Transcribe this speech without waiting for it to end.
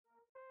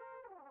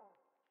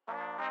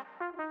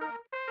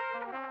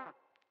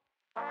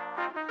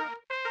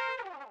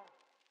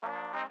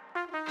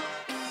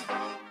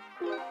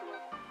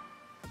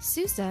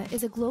SUSE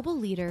is a global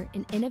leader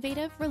in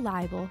innovative,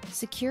 reliable,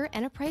 secure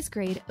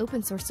enterprise-grade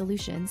open source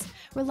solutions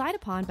relied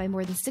upon by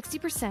more than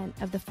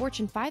 60% of the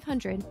Fortune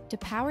 500 to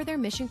power their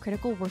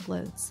mission-critical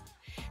workloads.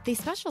 They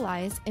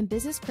specialize in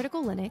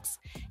business-critical Linux,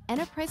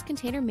 enterprise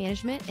container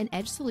management and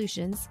edge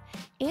solutions,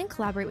 and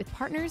collaborate with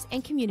partners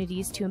and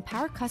communities to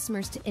empower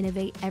customers to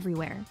innovate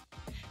everywhere,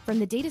 from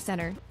the data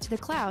center to the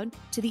cloud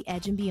to the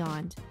edge and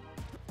beyond.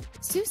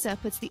 SUSE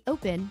puts the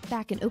open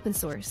back in open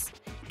source,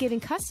 giving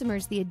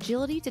customers the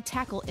agility to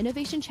tackle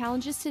innovation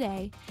challenges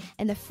today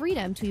and the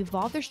freedom to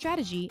evolve their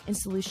strategy and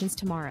solutions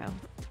tomorrow.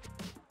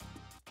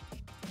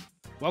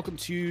 Welcome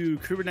to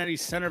Kubernetes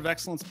Center of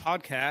Excellence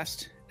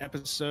podcast,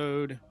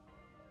 episode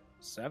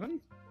 7,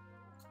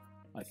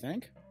 I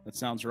think. That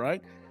sounds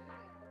right.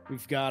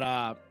 We've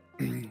got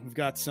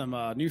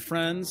some new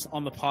friends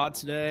on the pod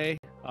today.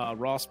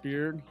 Ross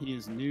Beard, he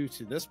is new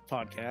to this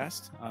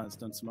podcast. Has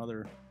done some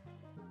other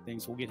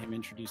things. We'll get him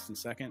introduced in a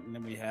second. And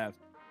then we have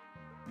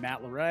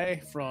Matt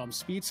LeRay from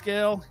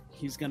Speedscale.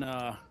 He's going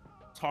to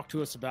talk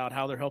to us about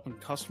how they're helping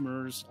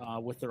customers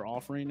with their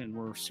offering, and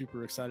we're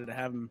super excited to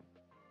have him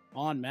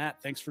on. Matt,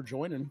 thanks for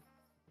joining.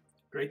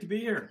 Great to be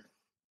here.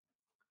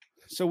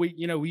 So we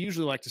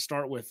usually like to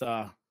start with,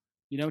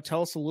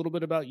 tell us a little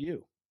bit about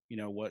you.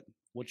 What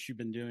you've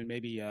been doing.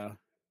 Maybe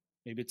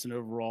it's an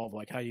overall of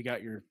like how you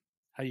got to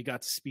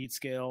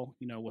Speedscale.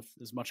 With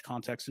as much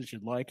context as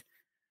you'd like.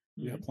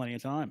 We have plenty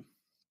of time.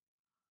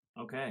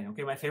 Okay.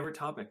 My favorite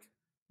topic.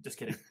 Just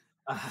kidding.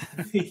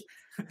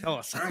 Tell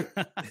us. All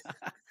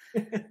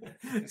right.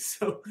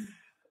 So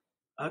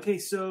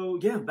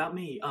about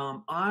me.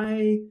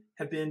 I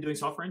have been doing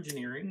software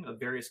engineering of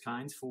various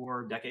kinds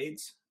for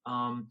decades.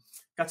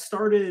 Got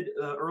started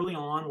early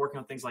on working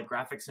on things like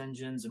graphics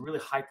engines and really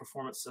high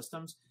performance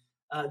systems.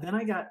 Then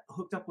I got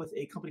hooked up with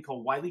a company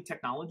called Wiley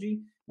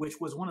Technology,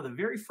 which was one of the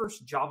very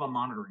first Java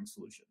monitoring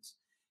solutions.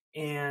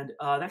 And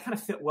that kind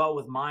of fit well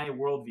with my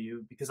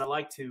worldview because I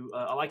like to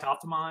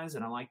optimize,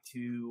 and I like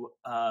to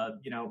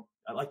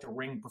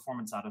wring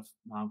performance out of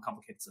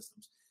complicated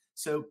systems.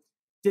 So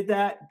did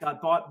that,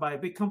 got bought by a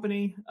big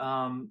company,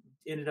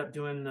 ended up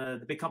doing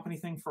the big company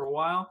thing for a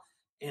while,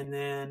 and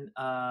then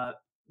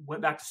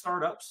went back to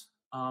startups,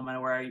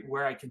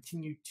 where I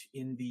continued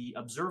in the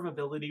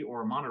observability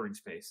or monitoring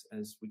space,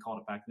 as we called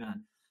it back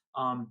then.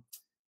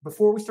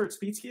 Before we started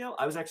Speedscale,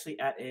 I was actually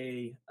at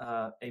a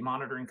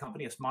monitoring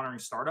company, a monitoring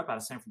startup out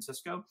of San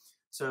Francisco.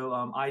 So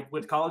I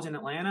went to college in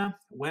Atlanta,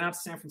 went out to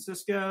San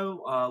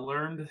Francisco,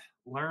 learned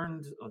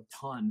a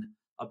ton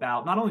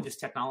about not only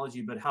just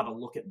technology, but how to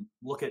look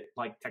at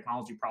like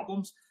technology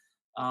problems.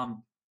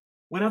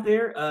 Went out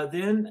there.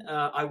 Then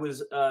I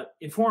was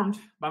informed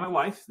by my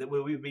wife that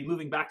we would be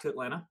moving back to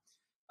Atlanta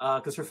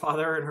because her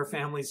father and her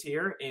family's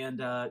here,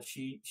 and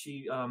she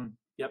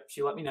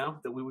let me know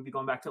that we would be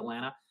going back to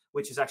Atlanta,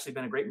 which has actually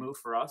been a great move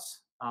for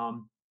us. But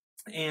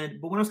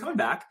when I was coming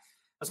back,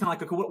 I was kind of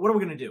like, okay, what are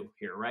we going to do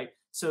here, right?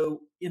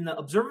 So in the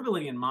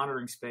observability and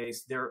monitoring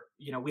space,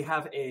 we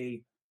have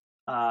a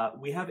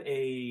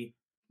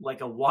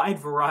wide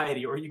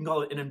variety, or you can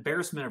call it an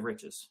embarrassment of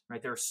riches,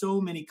 right? There are so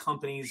many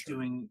companies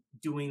doing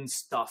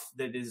stuff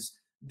that is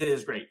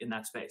great in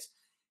that space.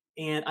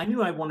 And I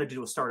knew I wanted to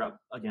do a startup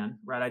again,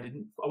 right?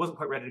 I wasn't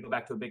quite ready to go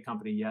back to a big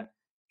company yet.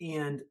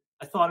 And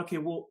I thought, okay,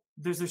 well,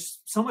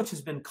 there's so much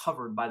has been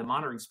covered by the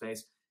monitoring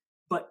space,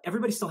 but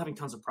everybody's still having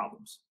tons of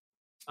problems.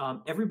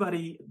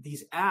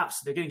 These apps,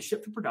 they're getting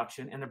shipped to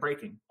production and they're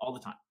breaking all the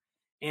time.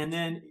 And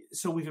then,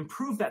 so we've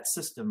improved that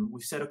system.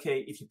 We've said,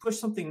 okay, if you push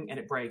something and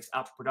it breaks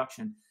out to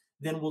production,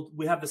 then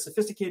we have the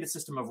sophisticated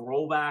system of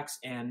rollbacks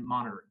and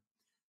monitoring.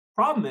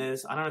 Problem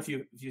is, I don't know if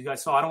you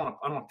guys saw, I don't want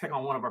to pick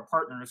on one of our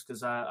partners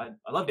because I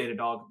love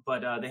Datadog,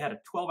 but they had a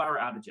 12-hour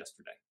outage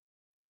yesterday.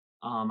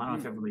 I don't know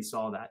if everybody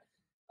saw that.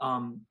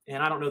 And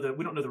I don't know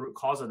we don't know the root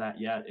cause of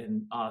that yet.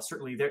 And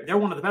certainly they're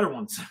one of the better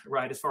ones,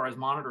 right, as far as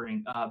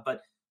monitoring.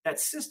 But that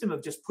system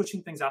of just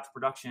pushing things out to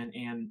production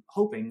and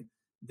hoping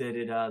that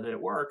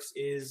it works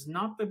is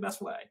not the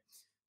best way,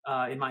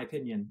 in my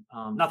opinion.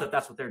 Not that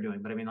that's what they're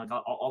doing, but I mean, like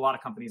a lot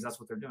of companies, that's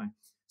what they're doing.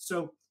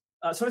 So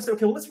I said,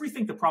 okay, well, let's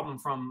rethink the problem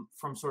from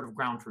sort of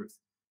ground truth.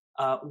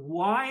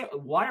 Why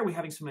are we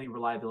having so many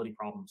reliability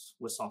problems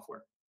with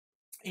software?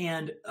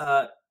 And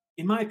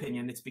in my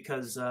opinion, it's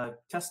because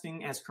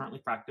testing as currently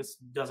practiced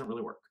doesn't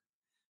really work.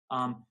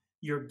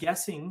 You're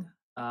guessing.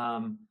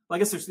 I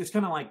guess there's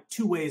kind of like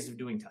two ways of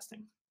doing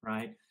testing,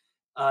 right?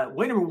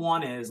 Way number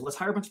one is let's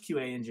hire a bunch of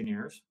QA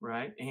engineers,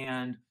 right?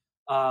 And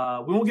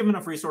we won't give them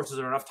enough resources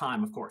or enough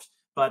time, of course,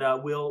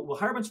 but we'll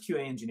hire a bunch of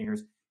QA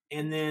engineers,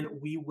 and then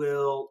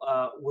we'll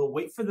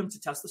wait for them to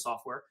test the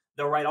software.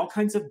 They'll write all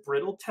kinds of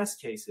brittle test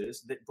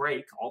cases that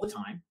break all the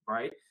time,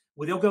 right?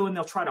 Well, they'll go and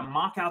they'll try to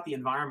mock out the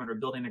environment or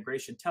build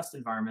integration test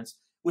environments,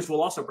 which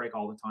will also break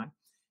all the time.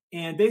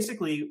 And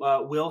basically,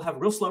 we'll have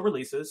real slow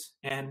releases,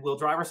 and we'll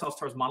drive ourselves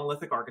towards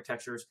monolithic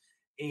architectures,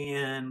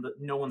 and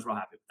no one's real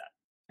happy with that.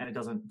 And it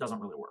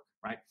doesn't really work,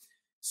 right?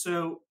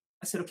 So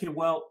I said, okay,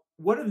 well,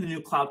 what are the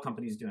new cloud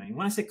companies doing?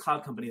 When I say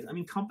cloud companies, I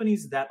mean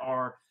companies that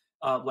are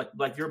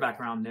like your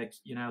background, Nick.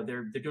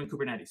 They're doing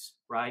Kubernetes,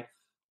 right?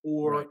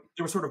 or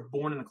they were sort of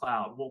born in the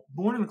cloud. Well,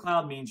 born in the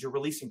cloud means you're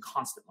releasing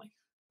constantly,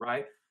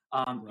 right?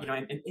 You know,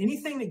 and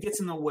anything that gets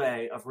in the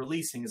way of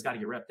releasing has got to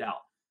get ripped out.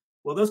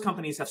 Well, those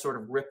companies have sort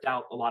of ripped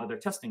out a lot of their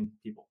testing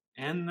people,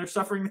 and they're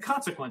suffering the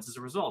consequences as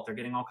a result. They're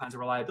getting all kinds of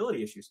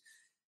reliability issues.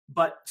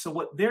 But so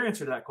what their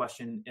answer to that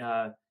question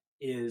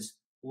is,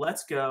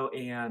 let's go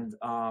and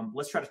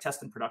let's try to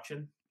test in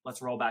production.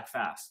 Let's roll back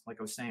fast, like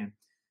I was saying.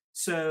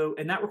 So,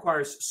 and that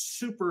requires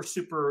super,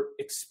 super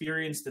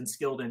experienced and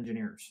skilled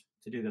engineers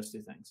to do those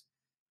two things.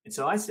 And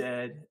so I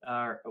said,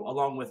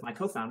 along with my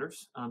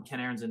co-founders, Ken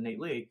Ahrens and Nate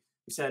Lee,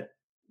 we said,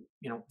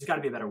 you know, there's got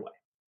to be a better way.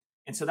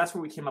 And so that's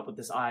where we came up with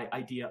this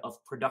idea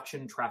of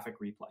production traffic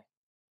replay.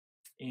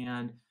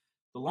 And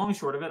the long and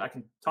short of it, I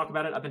can talk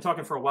about it. I've been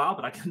talking for a while,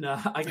 but I can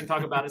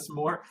talk about it some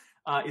more.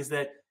 Is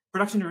that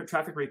production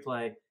traffic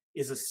replay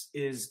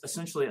is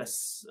essentially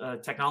a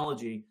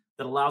technology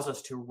that allows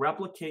us to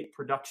replicate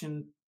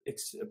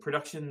the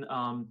production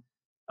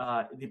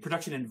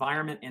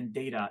environment and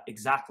data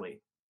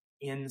exactly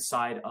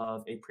inside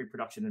of a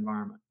pre-production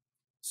environment.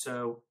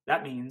 So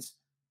that means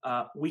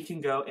we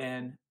can go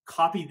and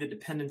copy the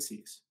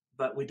dependencies,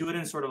 but we do it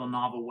in sort of a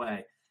novel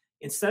way.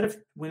 Instead of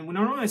when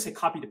I say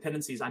copy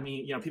dependencies, I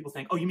mean, you know, people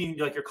think, oh, you mean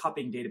like you're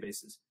copying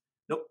databases?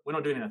 Nope, we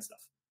don't do any of that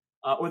stuff.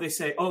 Or they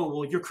say, oh,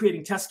 well, you're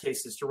creating test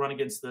cases to run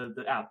against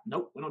the app.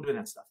 Nope, we don't do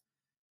that stuff.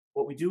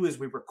 What we do is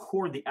we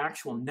record the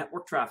actual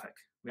network traffic.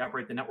 We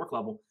operate the network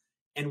level,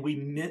 and we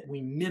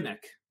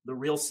mimic the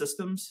real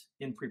systems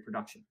in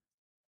pre-production.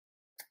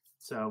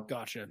 So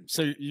gotcha.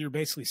 So you're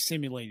basically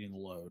simulating the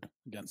load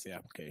against the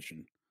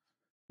application.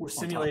 We're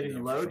simulating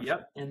the load,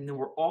 yep, and then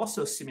we're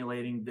also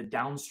simulating the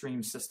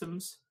downstream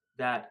systems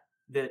that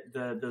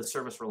the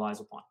service relies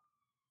upon.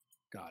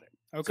 Got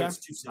it. Okay. So it's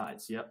two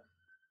sides. Yep.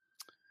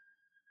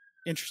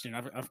 Interesting.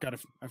 I've got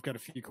a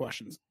few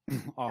questions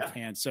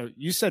offhand. So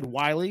you said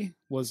Wiley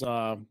was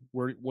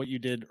what you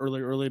did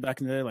early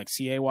back in the day, like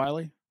CA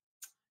Wiley?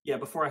 Yeah,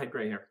 before I had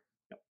gray hair.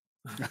 Yep.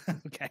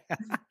 Okay.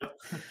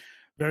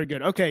 Very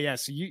good. Okay, yeah.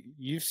 So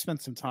you've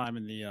spent some time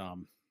in the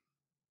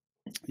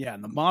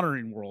in the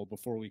monitoring world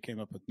before we came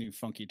up with new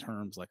funky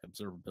terms like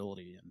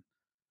observability and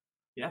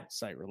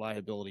site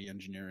reliability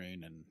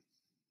engineering and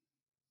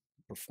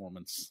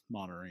performance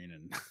monitoring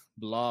and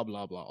blah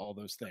blah blah, all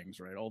those things,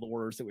 right? All the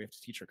words that we have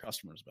to teach our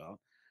customers about.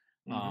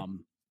 Mm-hmm.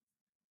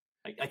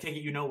 I take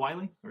it you know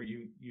Wiley, or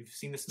you've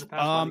seen this in the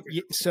past?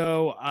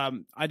 So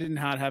I didn't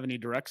have any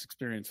direct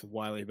experience with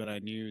Wiley, but I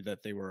knew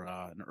that they were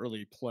an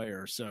early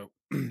player. So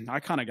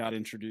I kind of got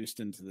introduced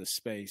into this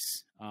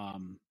space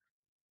kind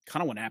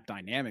of when App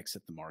Dynamics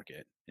hit the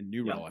market and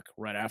New Relic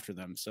right after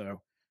them.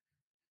 So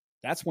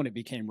that's when it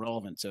became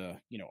relevant to,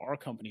 you know, our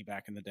company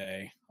back in the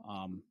day.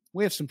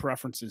 We have some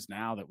preferences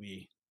now that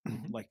we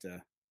like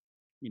to,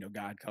 you know,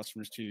 guide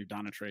customers to,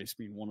 Dynatrace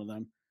being one of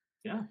them.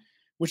 Yeah.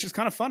 Which is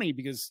kind of funny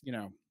because, you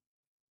know,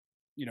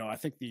 I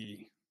think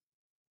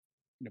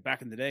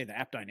back in the day, the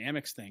App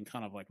Dynamics thing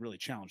kind of like really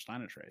challenged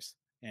Dynatrace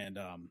and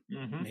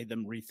made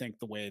them rethink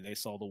the way they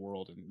saw the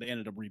world. And they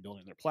ended up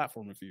rebuilding their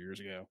platform a few years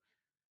ago.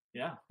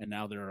 Yeah. And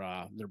now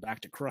they're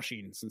back to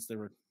crushing, since they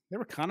were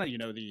kind of, you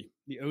know, the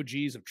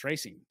OGs of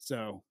tracing.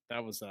 So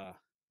that was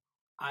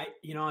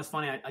it's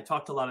funny. I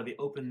talked to a lot of the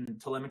open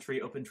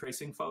telemetry, open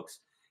tracing folks.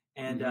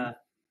 And I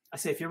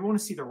say, if you ever want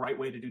to see the right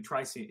way to do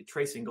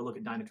tracing, go look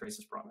at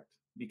Dynatrace's product,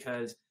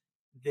 because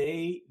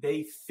they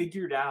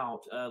figured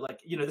out,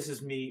 this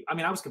is me. I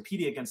mean, I was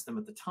competing against them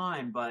at the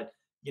time, but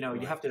you know,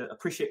 you have to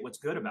appreciate what's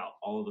good about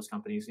all of those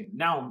companies.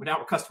 Now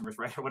we're customers,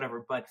 right? Or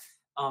whatever. But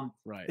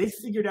they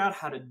figured out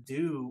how to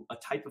do a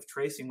type of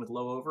tracing with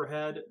low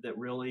overhead that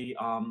really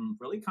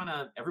kind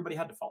of everybody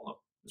had to follow.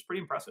 It was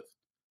pretty impressive.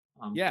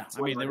 I mean,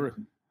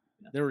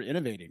 they were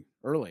innovating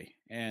early,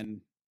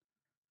 and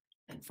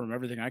from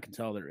everything I can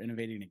tell, they're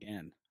innovating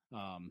again.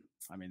 I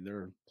mean,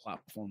 their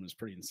platform is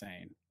pretty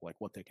insane, like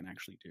what they can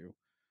actually do.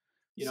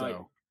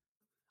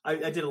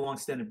 I did a long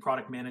stint in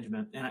product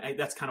management, and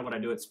that's kind of what I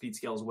do at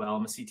Speedscale as well.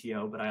 I'm a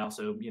CTO, but I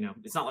also,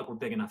 it's not like we're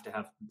big enough to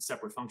have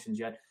separate functions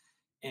yet.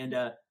 And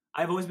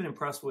I've always been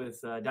impressed with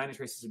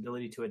Dynatrace's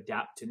ability to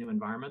adapt to new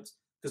environments,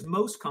 because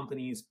most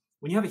companies,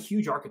 when you have a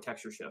huge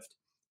architecture shift,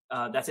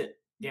 that's it,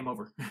 game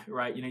over,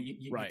 right?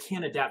 You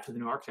can't adapt to the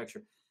new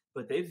architecture.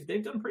 But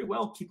they've done pretty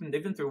well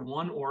they've been through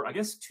one or I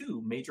guess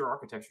two major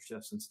architecture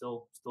shifts and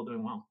still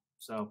doing well.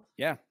 So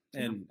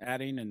and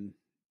adding and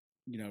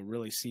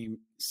really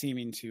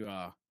seeming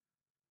to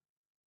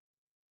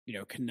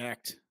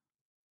connect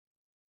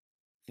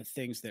the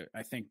things that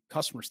I think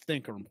customers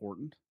think are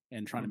important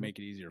and trying to make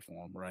it easier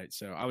for them, right?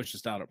 So I was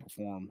just out at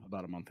Perform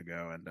about a month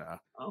ago, and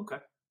that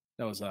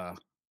was a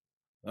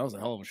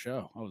hell of a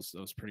show. I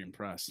was pretty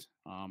impressed.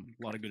 A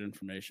lot of good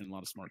information, a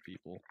lot of smart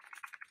people.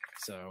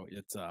 So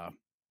it's I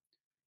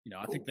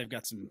think they've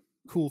got some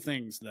cool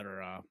things that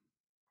are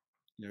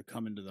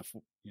coming to the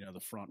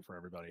front for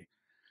everybody.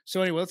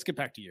 So anyway, let's get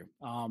back to you.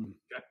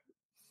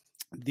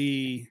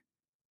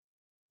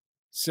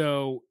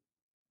 So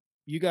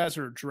you guys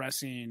are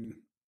addressing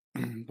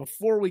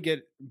before we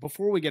get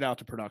out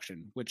to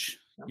production, which,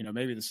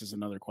 maybe this is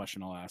another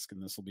question I'll ask,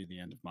 and this will be the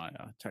end of my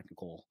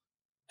technical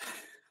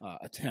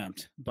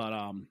attempt. But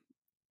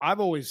I've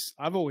always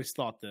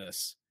thought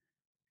this.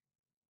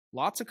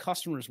 Lots of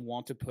customers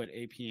want to put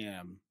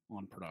APM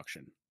on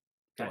production.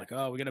 They're like,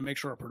 oh, we got to make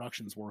sure our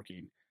production's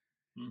working.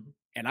 Mm-hmm.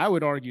 And I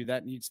would argue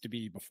that needs to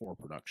be before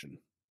production.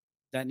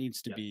 That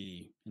needs to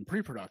be in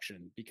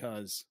pre-production,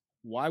 because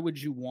why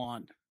would you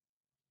want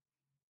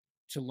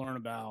to learn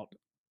about,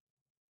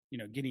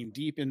 getting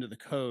deep into the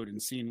code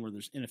and seeing where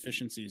there's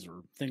inefficiencies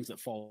or things that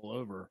fall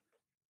over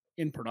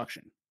in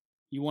production?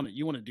 You want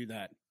to do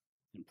that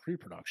in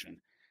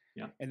pre-production.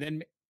 Yeah. And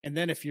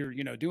then if you're,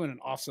 doing an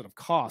offset of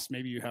cost,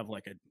 maybe you have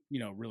like a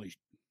really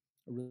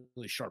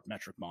sharp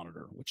metric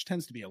monitor, which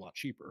tends to be a lot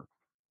cheaper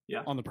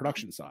on the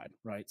production side.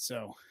 Right.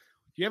 So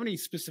do you have any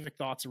specific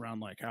thoughts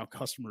around like how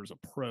customers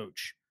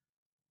approach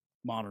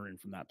monitoring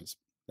from that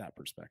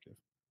perspective?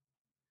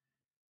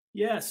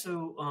 Yeah.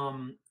 So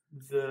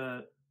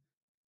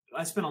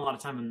I spent a lot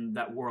of time in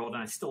that world,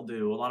 and I still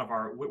do.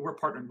 We're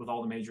partnered with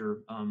all the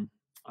major,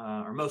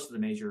 or most of the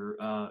major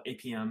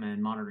APM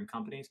and monitoring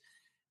companies.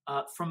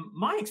 From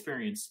my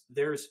experience,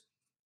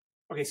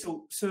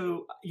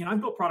 so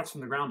I've built products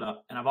from the ground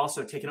up, and I've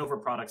also taken over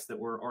products that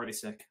were already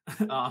sick.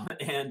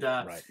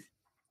 Right.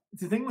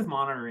 The thing with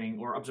monitoring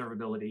or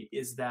observability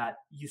is that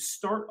you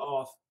start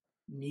off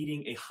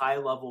needing a high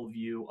level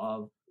view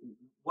of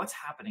what's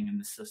happening in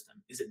the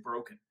system. Is it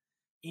broken?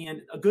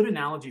 And a good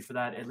analogy for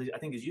that, at least I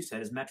think, as you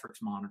said, is metrics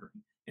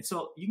monitoring. And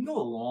so you can go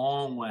a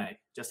long way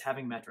just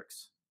having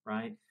metrics,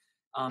 right?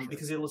 Sure.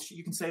 Because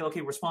you can say, okay,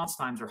 response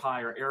times are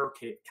high, or error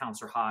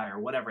counts are high, or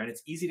whatever, and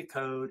it's easy to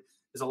code.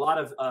 There's a lot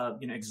of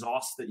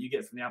exhaust that you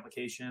get from the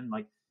application.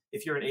 Like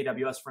if you're in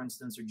AWS, for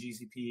instance, or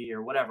GCP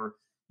or whatever,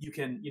 you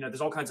can,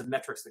 there's all kinds of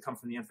metrics that come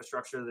from the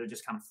infrastructure that are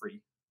just kind of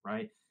free,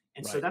 right?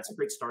 And so that's a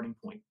great starting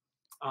point.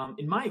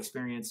 In my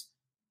experience,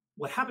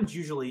 what happens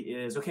usually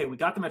is, okay, we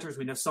got the metrics,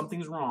 we know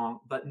something's wrong,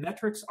 but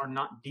metrics are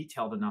not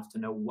detailed enough to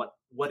know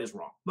what is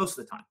wrong most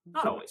of the time.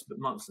 Not always, but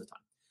most of the time.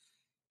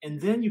 And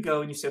then you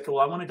go and you say, okay, well,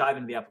 I want to dive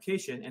into the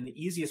application. And the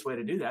easiest way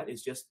to do that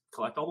is just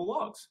collect all the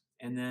logs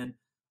and then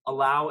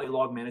allow a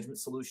log management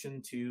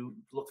solution to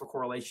look for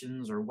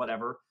correlations or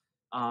whatever.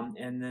 And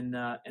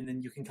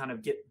then you can kind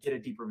of get a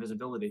deeper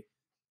visibility.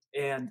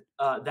 And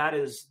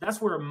that's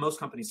where most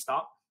companies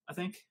stop, I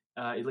think,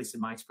 at least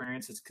in my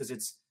experience. It's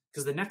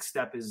because the next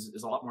step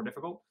is a lot more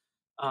difficult,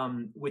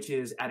 which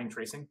is adding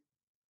tracing.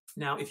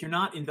 Now, if you're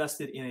not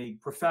invested in a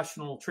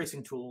professional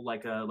tracing tool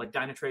like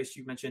Dynatrace,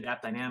 you mentioned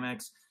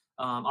AppDynamics.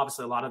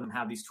 Obviously, a lot of them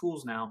have these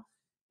tools now.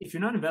 If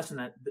you're not invested in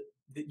that,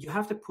 you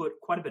have to put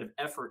quite a bit of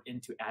effort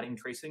into adding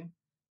tracing.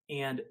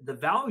 And the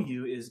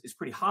value is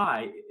pretty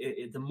high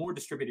the more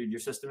distributed your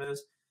system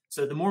is.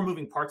 So the more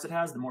moving parts it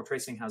has, the more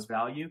tracing has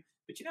value.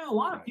 But a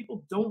lot of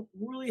people don't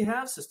really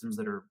have systems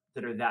that are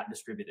that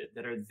distributed,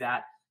 that are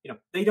that,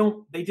 they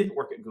didn't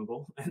work at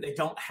Google, and they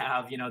don't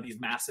have, these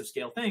massive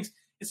scale things.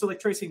 And so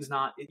like tracing is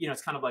not,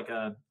 it's kind of like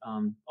a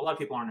lot of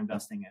people aren't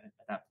investing in it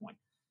at that point.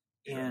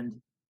 Sure.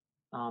 And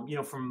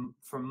from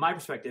my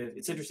perspective,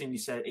 it's interesting you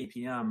said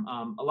APM.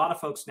 A lot of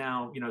folks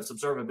now, it's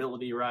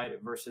observability, right,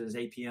 versus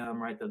APM,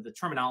 right? The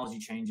terminology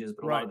changes,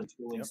 but a lot of the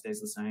tooling stays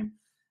the same,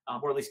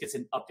 or at least gets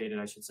updated,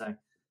 I should say.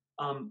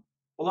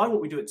 A lot of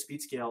what we do at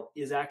Speedscale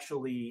is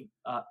actually,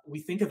 we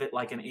think of it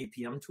like an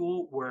APM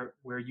tool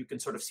where you can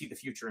sort of see the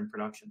future in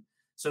production.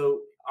 So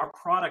our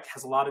product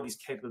has a lot of these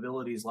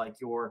capabilities, like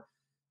your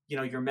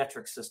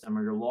metric system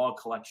or your log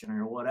collection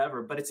or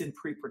whatever, but it's in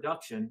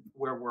pre-production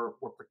where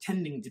we're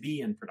pretending to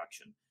be in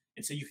production.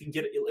 And so you can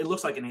get it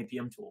looks like an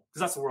APM tool because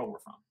that's the world we're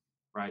from,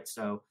 right?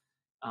 So,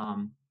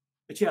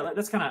 but yeah,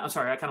 that's kind of, I'm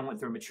sorry, I kind of went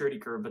through a maturity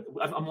curve, but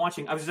I'm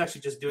watching, I was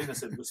actually just doing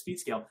this with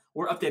Speedscale.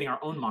 We're updating our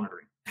own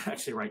monitoring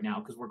actually right now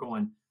because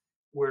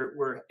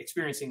we're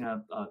experiencing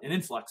an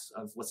influx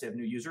of, let's say, of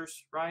new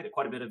users, right?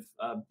 Quite a bit of,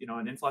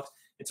 an influx.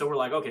 And so we're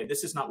like, okay,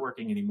 this is not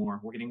working anymore.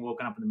 We're getting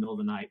woken up in the middle of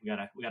the night. We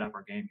gotta up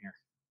our game here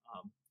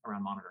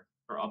around monitoring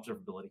or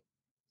observability.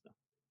 So.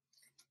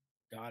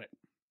 Got it.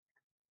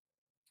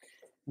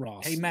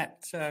 Ross. Hey,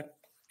 Matt,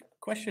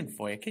 question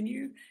for you. Can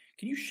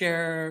you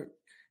share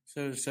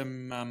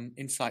some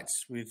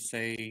insights with,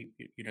 say,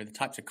 the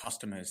types of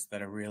customers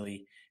that are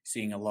really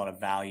seeing a lot of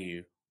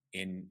value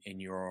in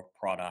your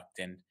product,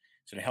 and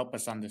sort of help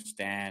us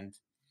understand,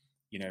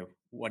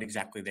 what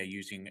exactly they're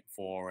using it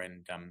for,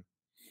 and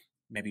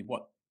maybe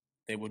what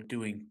they were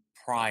doing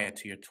prior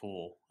to your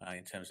tool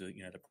in terms of,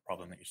 the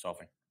problem that you're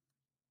solving?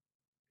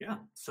 Yeah.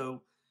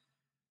 So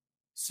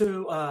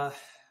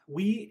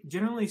we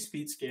generally,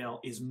 Speedscale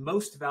is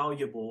most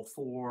valuable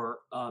for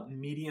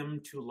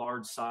medium to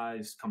large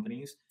size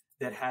companies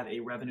that have a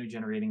revenue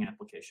generating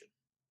application.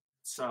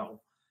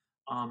 So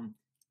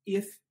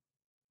if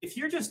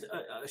you're just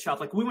a shop,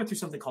 like we went through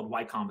something called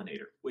Y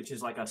Combinator, which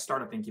is like a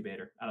startup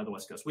incubator out of the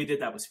West Coast. We did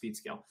that with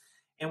Speedscale.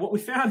 And what we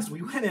found is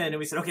we went in and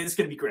we said, okay, this is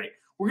going to be great.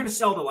 We're going to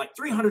sell to like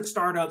 300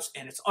 startups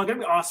and it's all going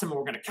to be awesome. And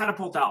we're going to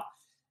catapult out.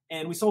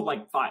 And we sold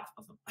like 5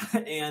 of them.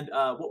 And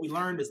what we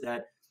learned is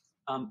that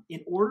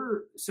In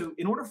order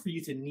for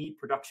you to need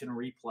production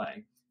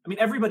replay, I mean,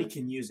 everybody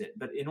can use it,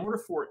 but in order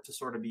for it to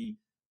sort of be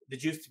the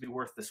juice to be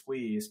worth the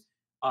squeeze,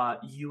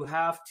 you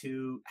have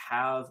to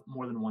have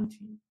more than one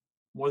team,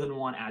 more than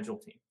one agile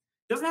team.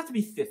 It doesn't have to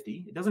be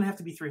 50. It doesn't have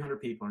to be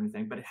 300 people or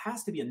anything, but it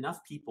has to be enough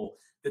people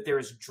that there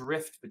is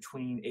drift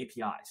between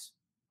APIs,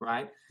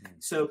 right?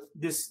 So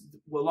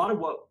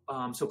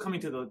so coming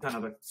to the kind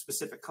of the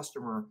specific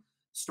customer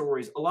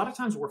stories, a lot of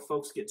times where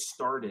folks get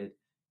started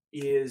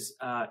is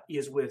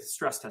with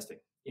stress testing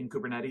in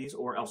Kubernetes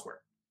or elsewhere,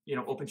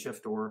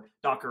 OpenShift or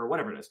Docker or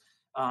whatever it is.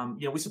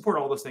 We support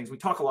all those things. We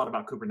talk a lot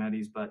about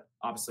Kubernetes, but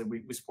obviously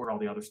we support all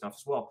the other stuff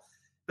as well.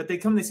 But they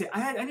come and they say,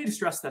 I need to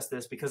stress test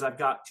this because I've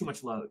got too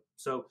much load.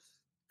 So,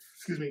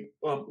 excuse me.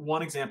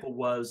 One example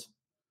was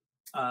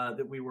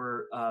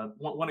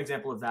one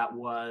example of that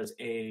was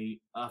a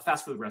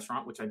fast food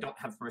restaurant, which I don't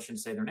have permission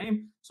to say their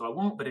name, so I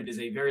won't, but it is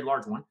a very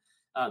large one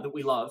that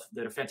we love,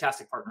 that are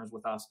fantastic partners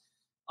with us.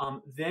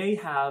 They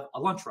have a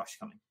lunch rush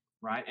coming,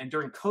 right? And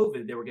during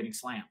COVID, they were getting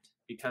slammed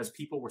because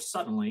people were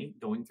suddenly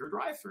going through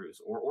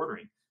drive-thrus or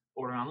ordering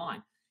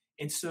online.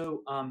 And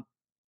so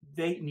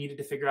they needed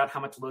to figure out how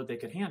much load they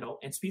could handle.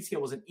 And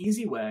Speedscale was an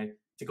easy way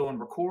to go and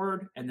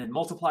record and then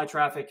multiply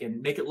traffic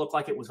and make it look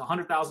like it was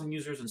 100,000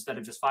 users instead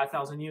of just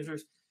 5,000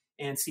 users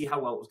and see how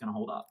well it was going to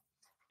hold up.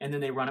 And then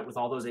they run it with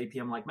all those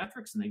APM-like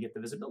metrics and they get the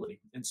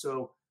visibility. And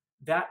so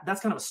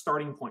that's kind of a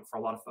starting point for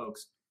a lot of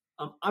folks.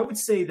 I would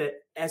say that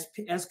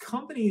as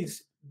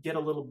companies get a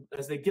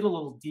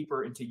little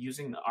deeper into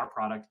using our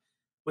product,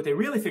 what they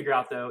really figure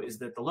out, though, is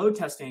that the load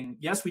testing,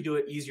 yes, we do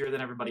it easier than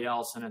everybody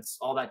else, and it's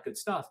all that good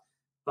stuff.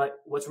 But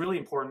what's really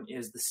important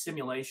is the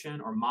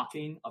simulation or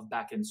mocking of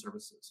backend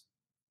services.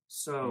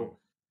 So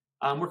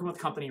I'm working with a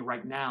company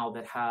right now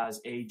that has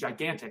a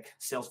gigantic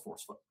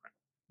Salesforce footprint,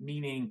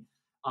 meaning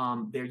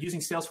they're using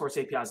Salesforce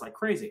APIs like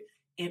crazy.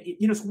 And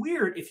it's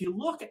weird if you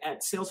look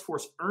at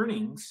Salesforce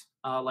earnings,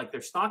 like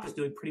their stock is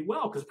doing pretty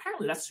well because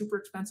apparently that's super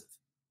expensive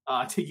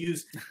to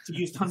use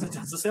tons and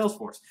tons of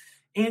Salesforce.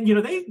 And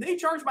they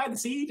charge by the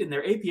seat, and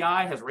their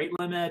API has rate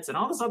limits and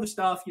all this other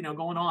stuff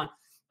going on.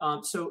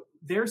 So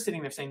they're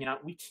sitting there saying,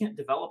 we can't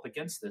develop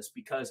against this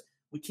because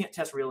we can't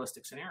test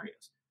realistic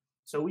scenarios.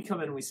 So we come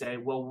in and we say,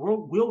 well,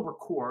 we'll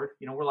record.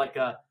 We're like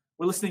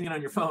we're listening in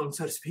on your phone,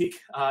 so to speak,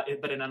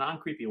 but in a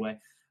non-creepy way.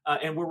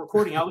 And we're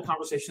recording all the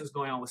conversations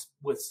going on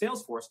with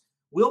Salesforce.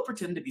 We'll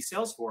pretend to be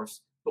Salesforce,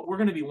 but we're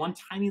going to be one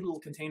tiny little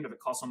container that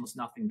costs almost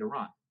nothing to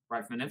run,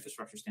 right, from an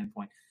infrastructure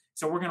standpoint.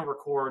 So we're going to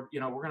record,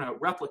 we're going to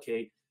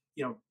replicate,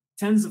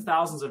 tens of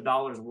thousands of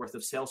dollars worth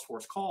of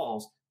Salesforce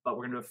calls, but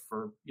we're going to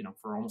do it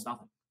for almost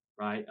nothing,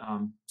 right?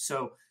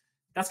 So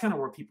that's kind of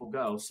where people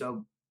go.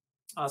 So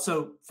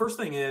first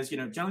thing is,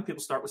 generally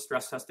people start with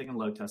stress testing and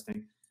load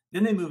testing.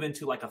 Then they move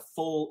into like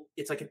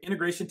it's like an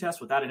integration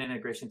test without an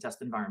integration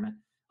test environment.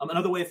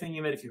 Another way of thinking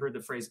of it, if you heard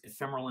the phrase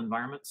ephemeral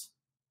environments.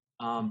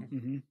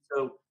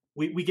 So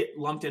we get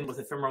lumped in with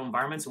ephemeral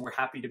environments, and we're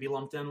happy to be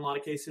lumped in a lot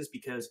of cases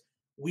because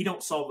we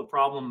don't solve the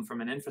problem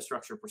from an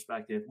infrastructure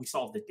perspective. We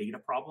solve the data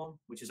problem,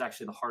 which is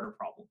actually the harder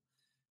problem.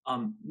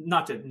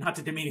 Not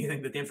to demean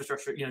anything that the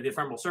infrastructure, the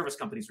ephemeral service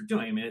companies are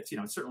doing. I mean, it's,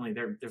 certainly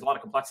there's a lot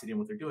of complexity in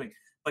what they're doing,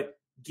 but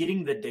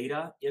getting the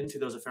data into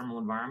those ephemeral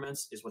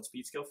environments is what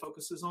Speedscale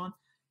focuses on.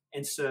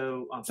 And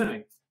so,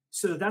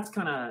 so that's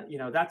kind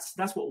of, that's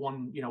what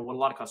what a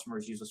lot of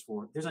customers use us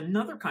for. There's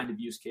another kind of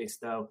use case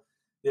though,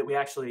 that we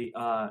actually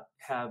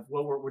have,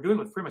 we're doing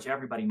with pretty much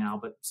everybody now,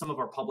 but some of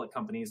our public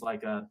companies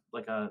like an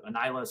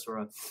Nihilus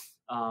or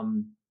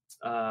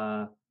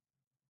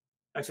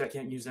actually I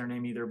can't use their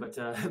name either, but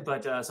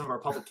some of our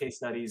public case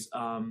studies,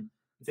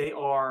 they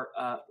are,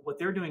 what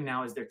they're doing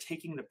now is they're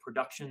taking the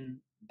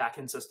production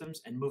backend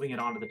systems and moving it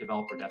onto the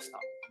developer desktop.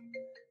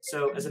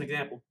 So as an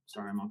example,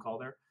 sorry, I'm on call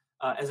there.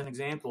 As an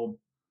example,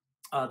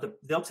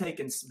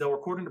 they'll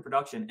record into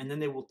production, and then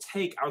they will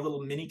take our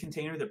little mini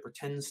container that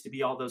pretends to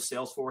be all those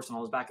Salesforce and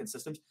all those backend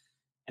systems,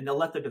 and they'll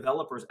let the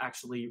developers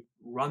actually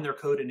run their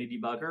code in a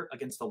debugger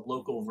against a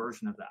local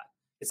version of that.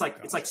 It's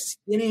like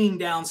skinning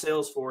down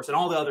Salesforce and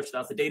all the other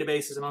stuff, the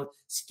databases and all,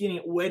 skinning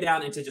it way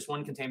down into just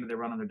one container they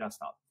run on their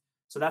desktop.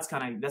 So that's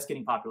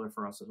getting popular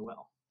for us as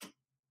well.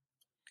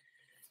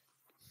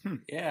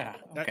 Yeah.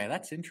 Okay,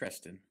 that's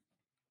interesting.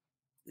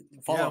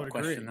 Follow-up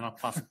question, then I'll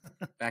pass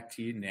it back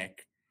to you,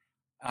 Nick.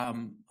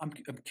 I'm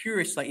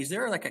curious, is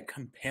there a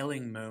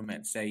compelling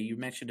moment? Say you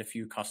mentioned a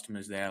few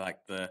customers there, like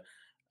the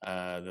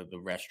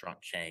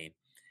restaurant chain,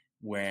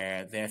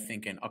 where they're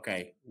thinking,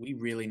 okay, we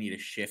really need to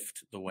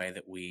shift the way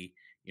that we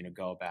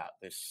go about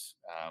this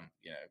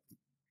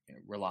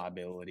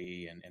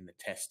reliability and the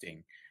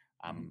testing.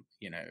 I'm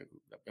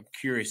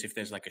curious if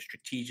there's a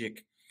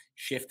strategic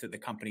shift that the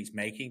company's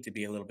making to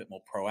be a little bit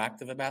more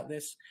proactive about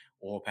this,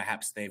 or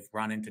perhaps they've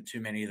run into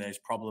too many of those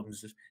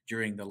problems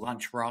during the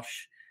lunch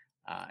rush.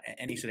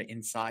 Any sort of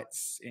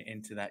insights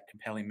into that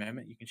compelling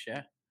moment you can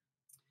share?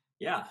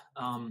 Yeah.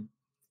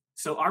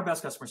 So our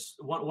best customers,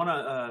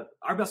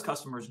 our best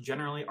customers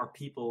generally are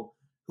people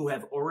who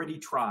have already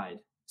tried.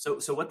 So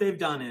what they've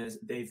done is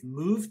they've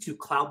moved to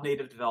cloud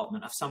native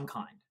development of some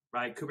kind,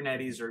 right?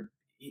 Kubernetes or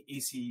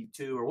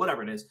EC2 or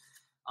whatever it is.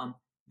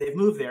 They've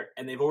moved there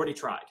and they've already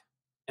tried.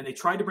 And they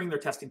tried to bring their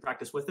testing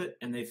practice with it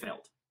and they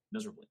failed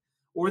miserably.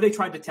 Or they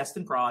tried to test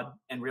in prod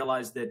and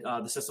realized that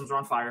the systems are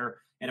on fire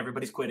and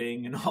everybody's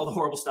quitting and all the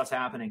horrible stuff's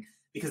happening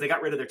because they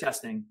got rid of their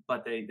testing,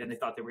 but they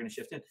thought they were going to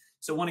shift in.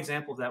 So one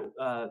example of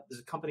that,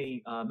 there's a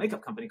company,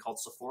 makeup company called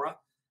Sephora.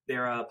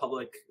 They're a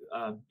public,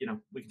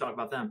 we can talk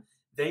about them.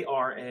 They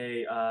are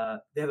they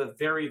have a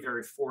very,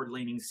 very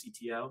forward-leaning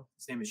CTO.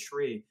 His name is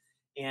Shri.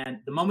 And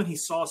the moment he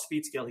saw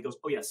Speedscale, he goes,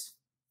 "Oh yes,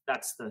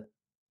 that's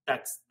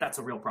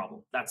a real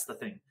problem. That's the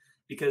thing."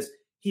 Because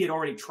he had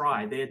already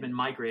tried. They had been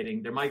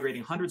migrating. They're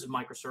migrating hundreds of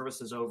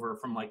microservices over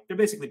from they're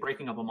basically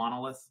breaking up a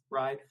monolith,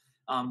 right?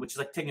 Which is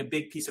like taking a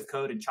big piece of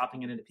code and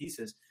chopping it into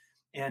pieces.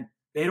 And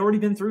they had already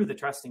been through the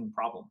testing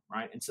problem,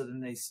 right? And so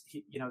then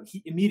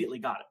he immediately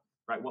got it,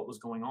 right? What was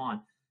going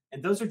on.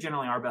 And those are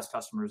generally our best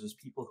customers, is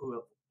people who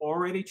have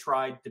already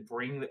tried to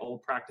bring the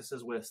old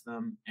practices with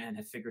them and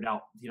have figured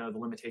out, the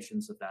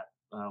limitations of that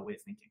way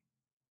of thinking.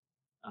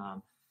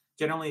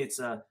 Generally, it's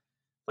like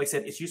I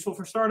said, it's useful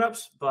for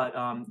startups, but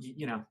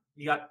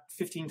you got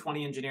 15,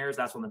 20 engineers.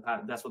 That's when the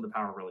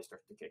power really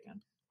starts to kick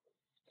in.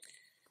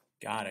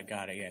 Got it.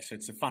 Yeah. So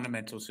it's a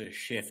fundamental sort of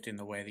shift in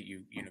the way that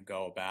you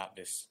go about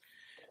this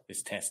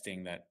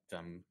testing that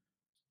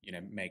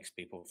makes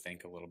people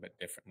think a little bit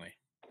differently.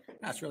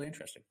 That's really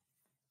interesting.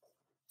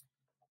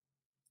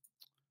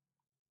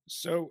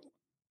 So,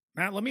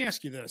 Matt, let me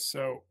ask you this.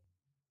 So,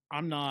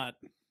 I'm not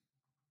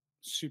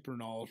super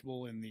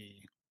knowledgeable in the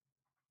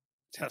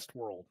test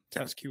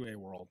QA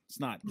world.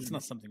 It's not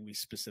something we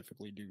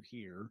specifically do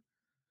here.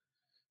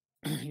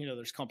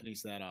 There's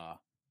companies that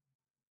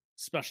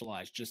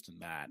specialize just in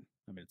that.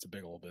 I mean, it's a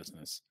big old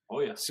business. Oh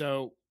yeah.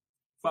 So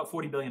about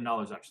 $40 billion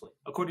actually,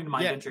 according to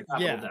my venture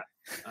capital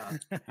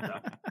deck.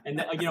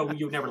 And you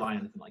would never lie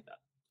on anything like that.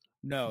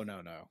 No.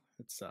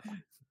 It's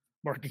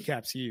market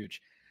cap's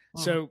huge.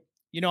 Uh-huh. So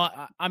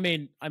I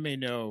may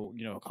know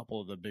a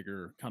couple of the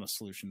bigger kind of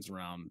solutions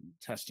around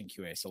testing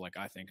QA. So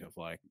I think of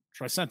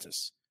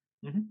Tricentis.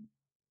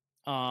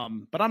 Mm-hmm.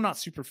 But I'm not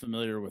super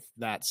familiar with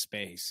that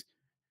space.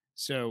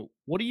 So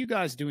what are you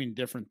guys doing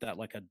different that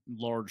a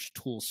large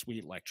tool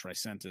suite like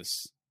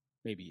Tricentis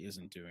maybe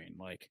isn't doing?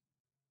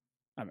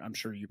 I'm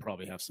sure you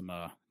probably have some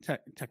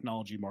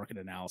technology market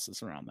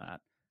analysis around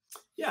that.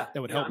 Yeah,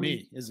 that would help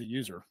me as a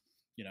user.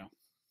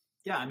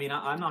 Yeah, I mean,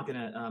 I'm not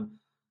gonna.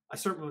 I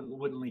certainly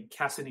wouldn't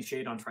cast any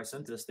shade on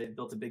Tricentis. They've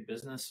built a big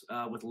business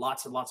with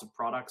lots and lots of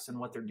products and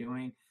what they're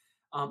doing,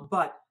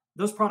 but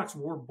those products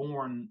were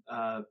born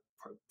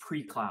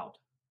pre-cloud,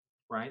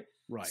 right?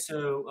 Right.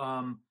 So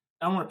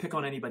I don't want to pick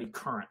on anybody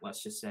current,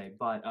 let's just say,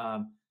 but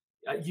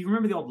you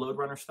remember the old Load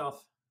Runner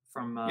stuff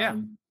from?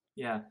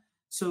 Yeah.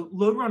 So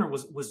Load Runner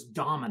was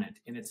dominant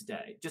in its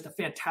day, just a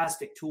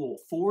fantastic tool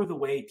for the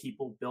way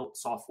people built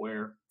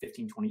software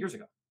 15, 20 years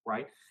ago,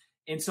 right?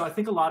 And so I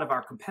think a lot of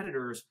our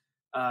competitors,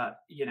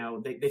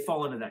 they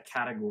fall into that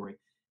category.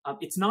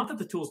 It's not that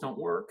the tools don't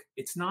work.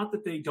 It's not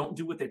that they don't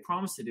do what they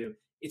promise to do.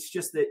 It's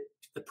just that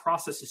the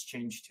process has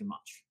changed too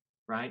much,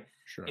 right?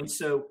 Sure. And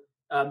so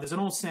there's an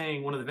old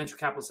saying, one of the venture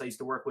capitalists I used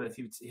to work with,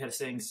 he had a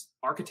saying,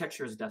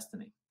 architecture is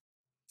destiny.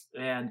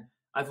 And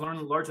I've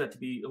learned that to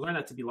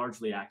be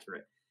largely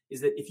accurate,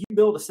 is that if you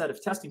build a set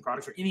of testing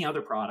products or any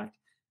other product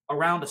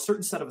around a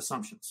certain set of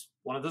assumptions,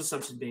 one of those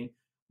assumptions being,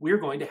 we're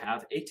going to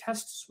have a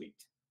test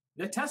suite.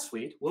 The test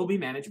suite will be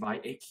managed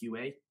by a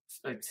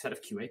set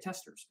of QA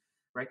testers,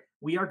 right?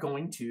 We are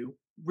going to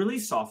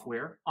release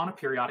software on a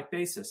periodic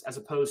basis, as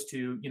opposed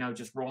to,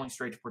 just rolling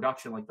straight to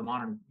production like the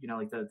modern,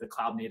 the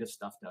cloud native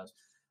stuff does.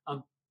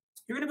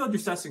 You're going to build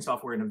your testing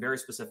software in a very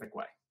specific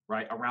way,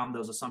 right? Around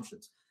those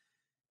assumptions.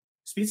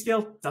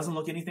 Speedscale doesn't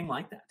look anything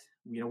like that.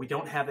 We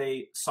don't have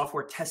a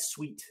software test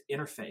suite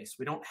interface.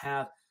 We don't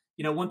have,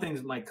 one thing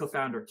that my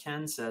co-founder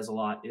Ken says a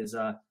lot is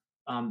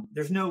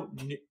there's no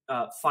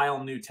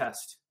file new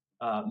test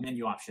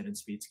menu option in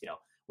Speedscale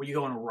where you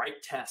go and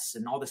write tests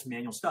and all this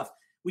manual stuff.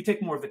 We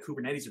take more of the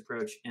Kubernetes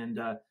approach. And,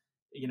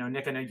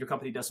 Nick, I know your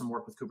company does some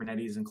work with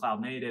Kubernetes and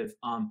cloud native.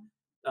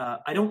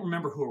 I don't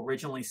remember who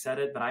originally said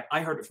it, but I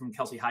heard it from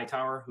Kelsey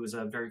Hightower, who is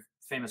a very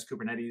famous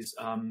Kubernetes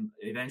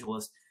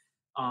evangelist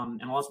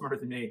and a lot smarter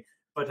than me.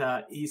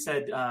 But he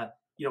said,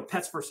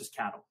 pets versus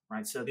cattle,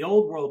 right? So in the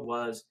old world,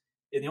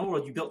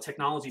 you built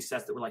technology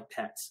sets that were like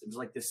pets. It was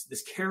like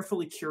this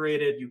carefully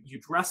curated, you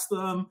dress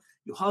them,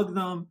 you hug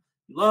them,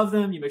 you love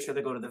them, you make sure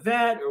they go to the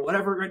vet or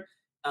whatever. Right?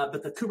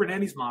 But the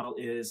Kubernetes model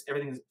is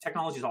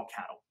technology is all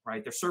cattle,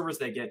 right? Their servers,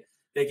 they get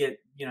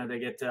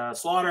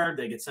slaughtered,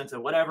 they get sent to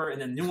whatever,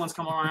 and then new ones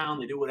come around,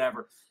 they do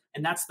whatever.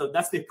 And that's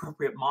the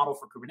appropriate model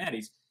for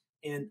Kubernetes.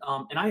 And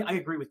I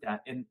agree with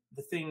that. And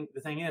the thing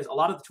is, a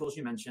lot of the tools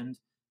you mentioned,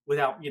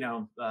 without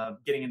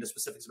getting into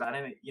specifics about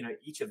any,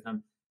 each of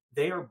them,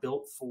 they are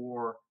built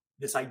for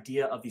this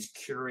idea of these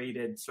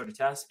curated sort of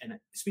tests. And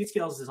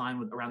Speedscale is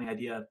designed around the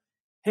idea of,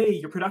 hey,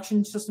 your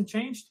production system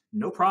changed,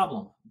 no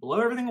problem,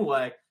 blow everything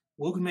away.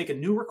 We'll make a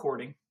new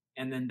recording,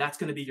 and then that's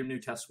going to be your new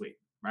test suite,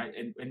 right?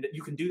 And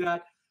you can do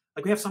that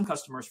Like we have some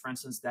customers, for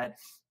instance, that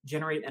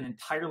generate an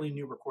entirely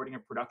new recording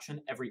of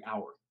production every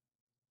hour.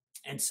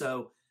 And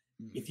so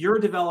if you're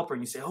a developer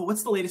and you say, oh,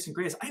 what's the latest and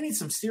greatest? I need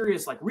some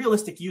serious, like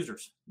realistic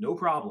users. No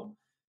problem.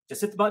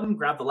 Just hit the button,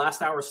 grab the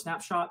last hour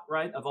snapshot,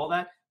 right, of all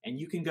that, and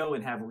you can go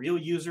and have real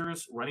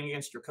users running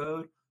against your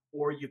code,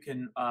 or you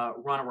can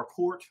run a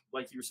report,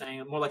 like you were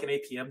saying, more like an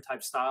APM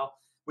type style,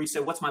 where you say,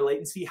 what's my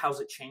latency? How's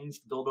it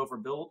changed build over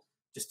build?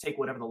 Just take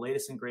whatever the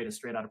latest and greatest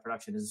straight out of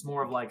production. It's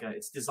more of like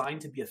it's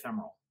designed to be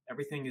ephemeral.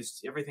 Everything is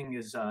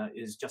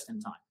just in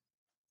time.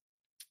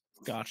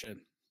 Gotcha.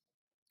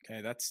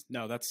 Okay, that's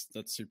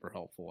super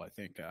helpful. I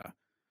think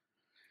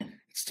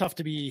it's tough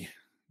to be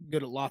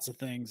good at lots of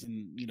things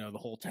in the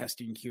whole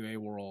testing QA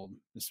world,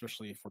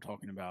 especially if we're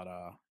talking about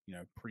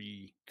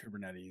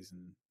pre-Kubernetes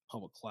and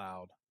public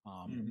cloud.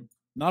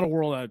 Not a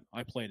world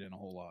I played in a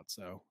whole lot,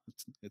 so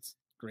it's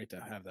great to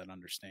have that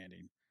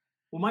understanding.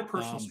 Well, my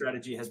personal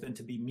strategy has been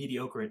to be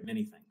mediocre at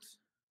many things.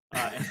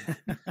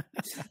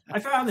 I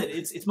found that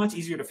it's much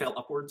easier to fail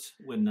upwards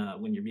when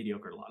you're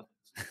mediocre at a lot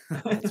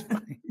of things. That's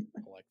funny.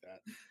 I like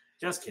that.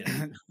 Just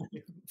kidding.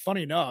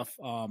 Funny enough,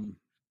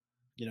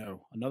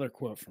 another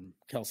quote from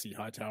Kelsey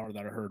Hightower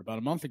that I heard about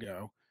a month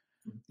ago.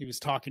 He was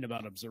talking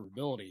about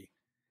observability.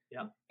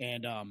 Yeah.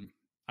 And I'm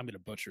going to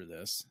butcher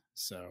this,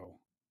 so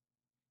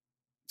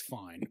it's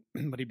fine.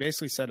 But he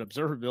basically said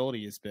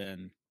observability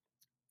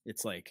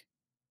it's like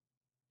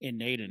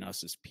innate in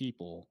us as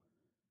people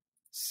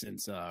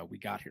since we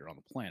got here on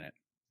the planet.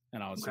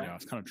 And I was, I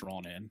was kind of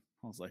drawn in.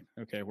 I was like,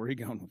 okay, where are you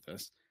going with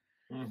this?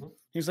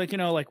 He was like,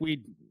 like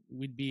we'd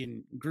be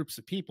in groups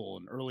of people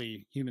in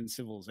early human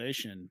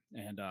civilization,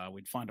 and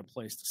we'd find a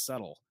place to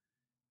settle,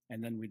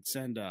 and then we'd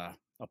send a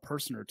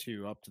person or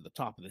two up to the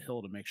top of the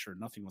hill to make sure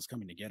nothing was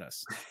coming to get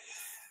us.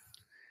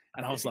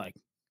 And I was like,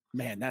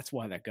 man, that's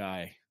why that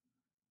guy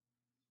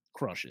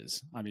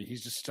crushes. I mean,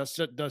 he's just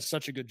does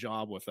such a good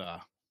job with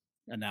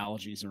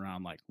analogies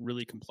around like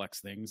really complex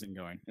things and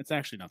going, it's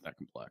actually not that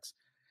complex,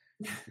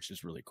 which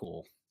is really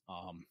cool.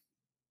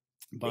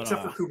 But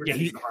except for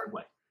Kubernetes the hard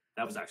way.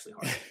 That was actually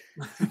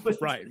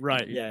hard.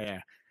 Right.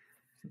 Yeah.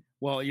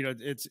 Well,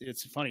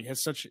 it's funny. He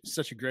has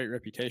such a great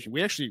reputation.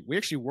 We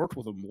actually worked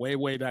with him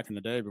way back in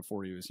the day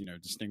before he was,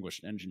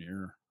 distinguished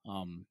engineer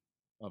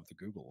of the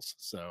Googles.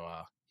 So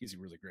he's a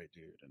really great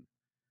dude.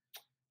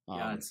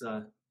 And it's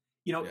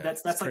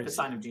that's like crazy. The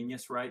sign of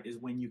genius, right? Is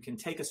when you can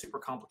take a super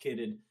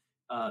complicated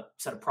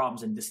set of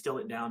problems and distill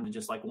it down to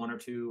just like one or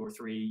two or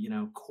three,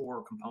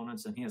 core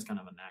components. And he has kind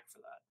of a knack for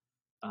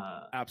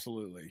that.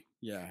 Absolutely.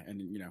 Yeah.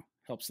 And,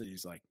 helps that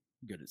he's like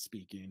good at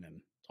speaking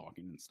and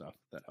talking and stuff.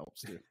 That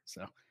helps too.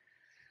 So,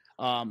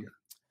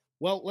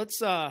 well,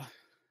 let's, I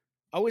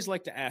always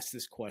like to ask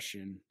this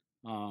question.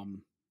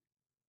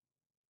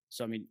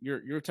 So, I mean,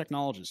 you're a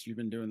technologist. You've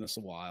been doing this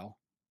a while.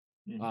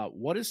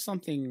 What is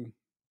something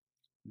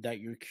that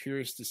you're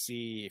curious to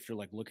see if you're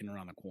like looking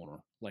around the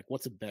corner? Like,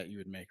 what's a bet you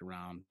would make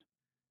around?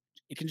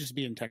 It can just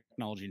be in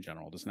technology in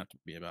general. It doesn't have to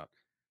be about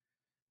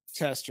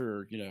test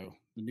or,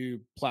 the new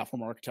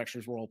platform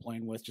architectures we're all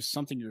playing with, just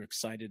something you're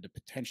excited to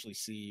potentially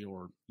see,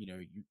 or,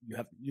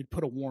 you'd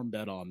put a warm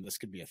bet on this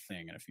could be a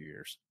thing in a few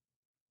years.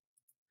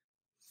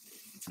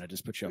 And I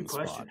just put you on the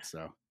spot.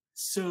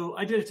 So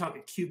I did a talk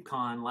at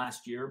KubeCon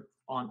last year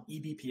on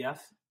eBPF.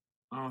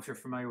 I don't know if you're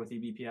familiar with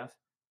eBPF.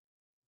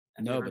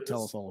 No, but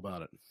tell us all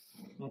about it.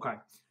 Okay.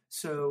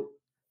 So,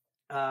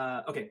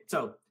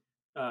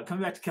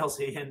 coming back to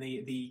Kelsey and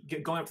the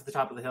going up to the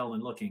top of the hill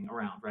and looking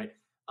around, right?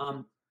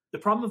 The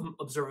problem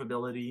of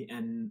observability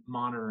and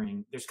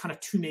monitoring, there's kind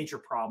of two major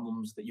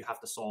problems that you have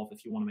to solve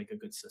if you want to make a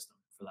good system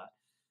for that.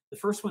 The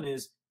first one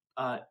is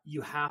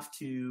you have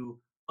to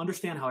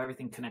understand how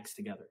everything connects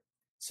together.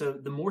 So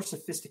the more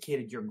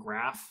sophisticated your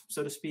graph,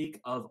 so to speak,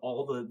 of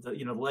all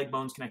the leg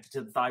bones connected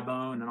to the thigh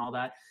bone and all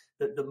that,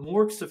 the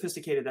more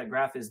sophisticated that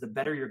graph is, the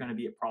better you're going to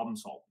be at problem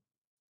solving,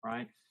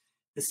 right?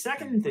 The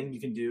second thing you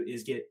can do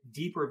is get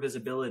deeper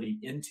visibility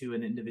into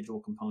an individual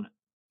component.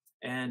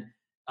 And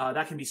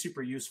that can be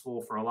super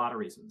useful for a lot of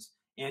reasons.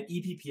 And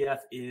eBPF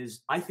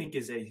is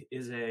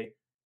a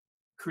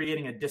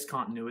creating a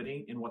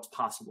discontinuity in what's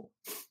possible.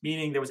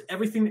 Meaning there was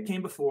everything that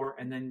came before,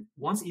 and then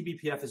once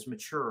eBPF is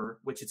mature,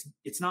 which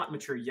it's not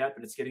mature yet,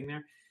 but it's getting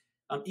there,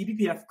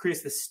 eBPF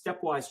creates this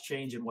stepwise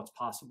change in what's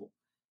possible.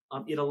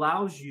 It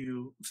allows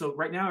you, so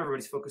right now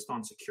everybody's focused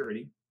on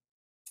security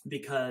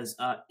because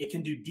it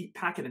can do deep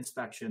packet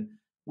inspection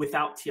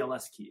without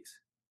TLS keys.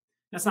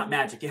 That's not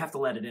magic. You have to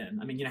let it in.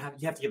 I mean, you have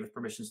to give it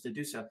permissions to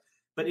do so.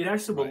 But it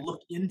actually will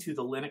look into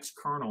the Linux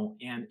kernel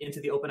and into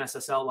the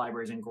OpenSSL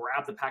libraries and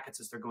grab the packets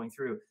as they're going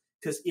through,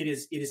 because it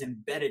is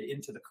embedded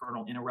into the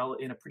kernel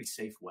in a pretty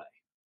safe way.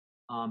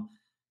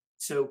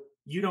 So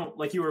you don't,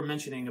 like you were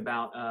mentioning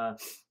about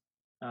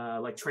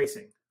like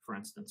tracing, for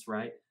instance,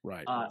 right?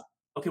 Right.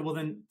 Okay, well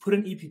then put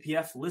an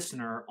eBPF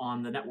listener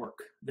on the network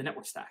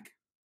stack,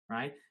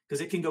 right?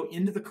 Because it can go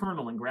into the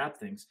kernel and grab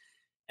things,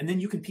 and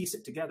then you can piece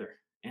it together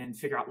and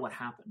figure out what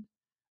happened.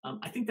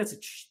 I think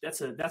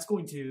that's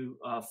going to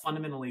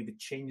fundamentally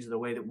change the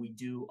way that we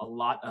do a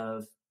lot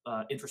of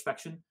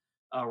introspection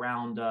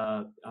around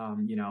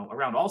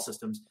around all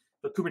systems,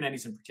 but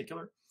Kubernetes in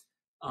particular,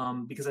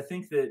 because I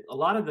think that a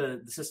lot of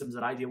the systems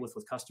that I deal with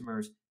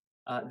customers,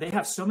 they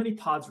have so many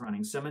pods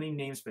running, so many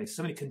namespaces,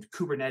 so many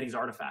Kubernetes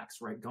artifacts,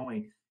 right,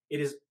 going. It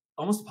is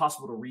almost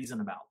impossible to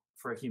reason about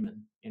for a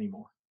human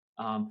anymore.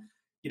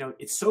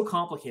 It's so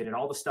complicated,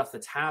 all the stuff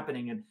that's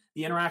happening and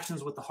the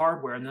interactions with the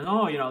hardware. And then,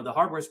 the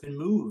hardware's been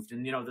moved.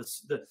 And,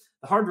 the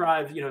hard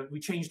drive, we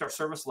changed our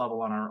service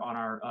level on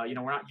our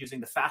we're not using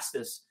the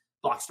fastest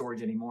block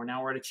storage anymore.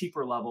 Now we're at a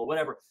cheaper level,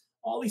 whatever.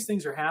 All these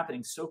things are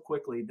happening so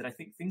quickly that I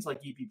think things like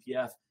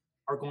eBPF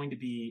are going to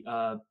be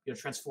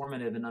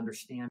transformative in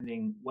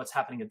understanding what's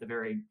happening at the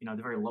very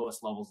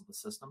lowest levels of the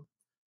system.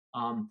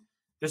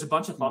 There's a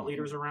bunch of thought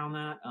leaders around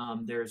that.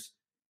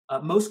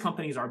 Most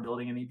companies are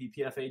building an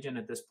eBPF agent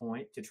at this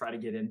point to try to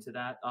get into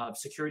that.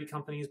 Security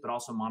companies, but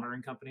also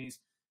monitoring companies.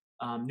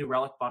 New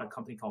Relic bought a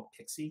company called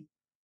Pixie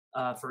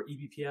for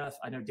eBPF.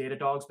 I know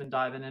Datadog's been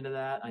diving into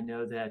that. I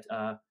know that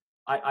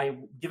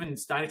given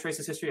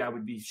Dynatrace's history, I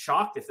would be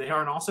shocked if they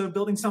aren't also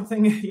building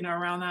something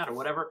around that or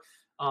whatever.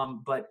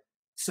 But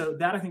so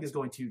that I think is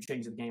going to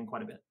change the game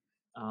quite a bit,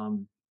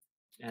 and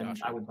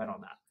gotcha. I would bet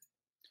on that.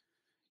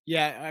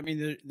 Yeah, I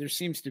mean, there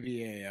seems to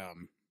be a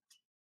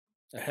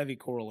heavy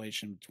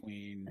correlation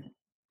between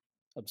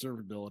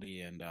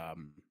observability and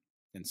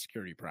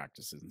security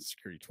practices and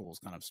security tools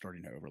kind of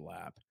starting to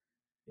overlap.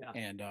 Yeah.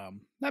 And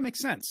that makes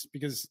sense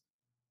because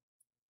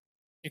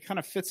it kind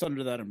of fits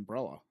under that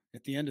umbrella.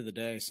 At the end of the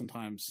day,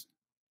 sometimes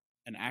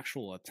an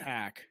actual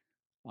attack,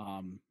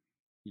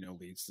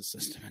 leads to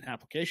system and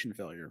application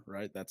failure,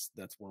 right? That's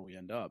where we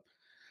end up.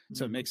 Mm-hmm.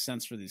 So it makes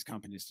sense for these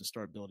companies to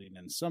start building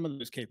in some of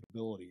those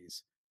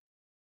capabilities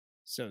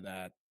so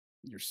that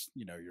your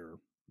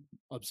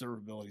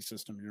observability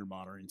system, your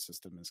monitoring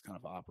system is kind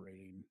of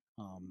operating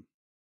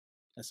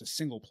as a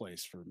single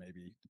place for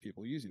maybe the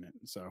people using it.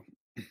 So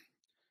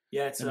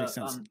yeah, it makes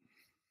sense.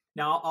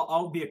 Now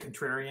I'll be a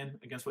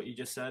contrarian against what you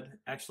just said.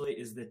 Actually,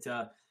 is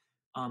that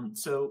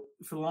so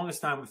for the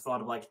longest time we've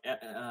thought of like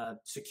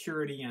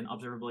security and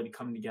observability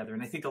coming together,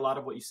 and I think a lot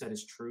of what you said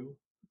is true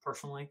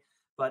personally.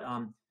 But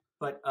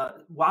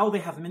while they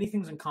have many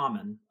things in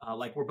common,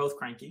 like we're both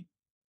cranky.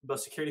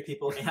 Both security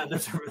people and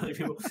observability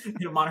people,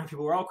 monitoring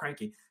people, we're all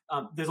cranky.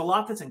 There's a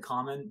lot that's in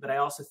common, but I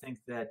also think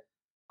that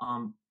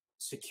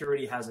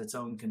security has its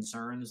own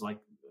concerns, like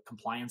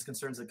compliance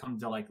concerns that come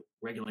to like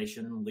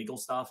regulation and legal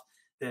stuff.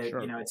 That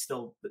sure. It's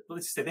still,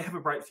 let's just say they have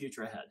a bright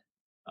future ahead.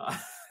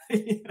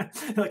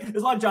 Like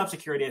there's a lot of job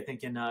security, I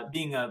think, in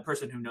being a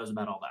person who knows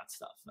about all that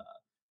stuff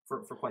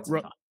for quite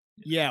some time.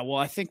 Yeah, well,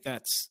 I think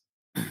that's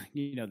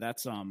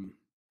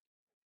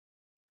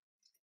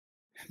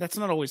that's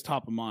not always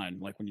top of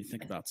mind. Like when you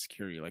think about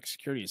security, like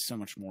security is so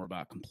much more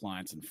about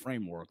compliance and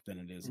framework than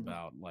it is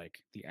about like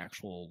the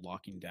actual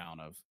locking down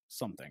of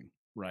something.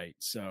 Right.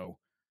 So,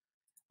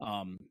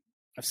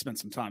 I've spent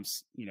some time,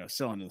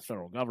 selling to the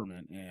federal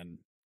government, and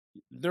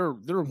they're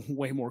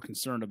way more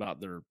concerned about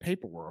their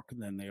paperwork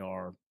than they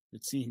are.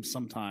 It seems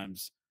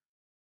sometimes,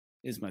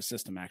 is my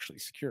system actually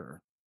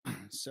secure?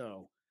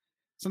 So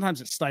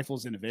sometimes it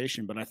stifles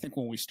innovation, but I think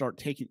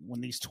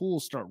when these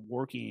tools start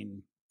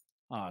working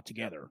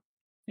together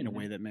in a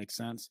way that makes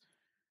sense.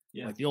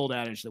 Yeah. Like the old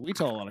adage that we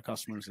tell a lot of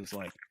customers is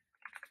like,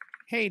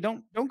 hey,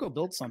 don't go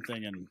build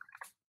something and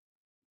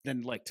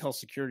then like tell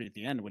security at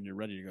the end when you're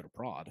ready to go to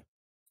prod.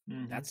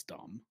 Mm-hmm. That's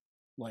dumb.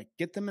 Like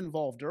get them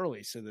involved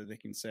early so that they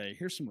can say,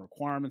 here's some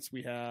requirements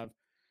we have.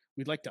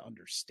 We'd like to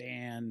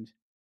understand.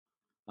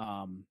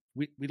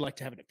 We'd like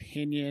to have an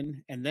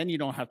opinion, and then you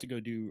don't have to go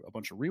do a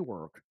bunch of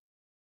rework.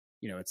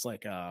 It's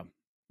like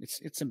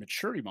it's a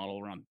maturity model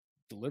around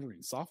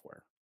delivering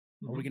software.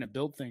 Are we going to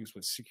build things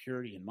with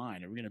security in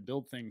mind? Are we going to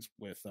build things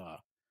with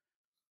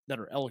that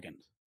are elegant?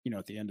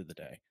 At the end of the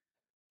day,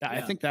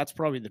 I think that's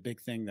probably the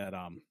big thing that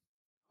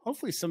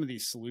hopefully some of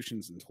these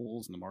solutions and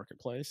tools in the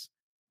marketplace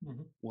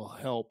will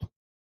help.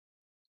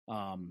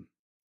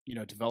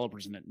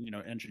 Developers and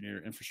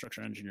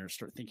infrastructure engineers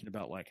start thinking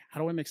about like,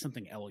 how do I make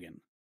something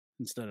elegant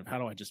instead of how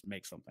do I just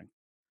make something?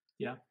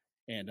 Yeah,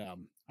 and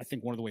I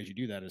think one of the ways you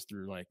do that is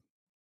through like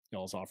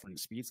y'all's offering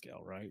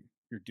Speedscale, right?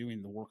 You're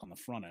doing the work on the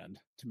front end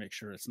to make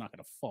sure it's not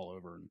going to fall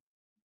over and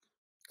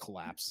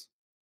collapse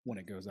when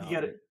it goes out.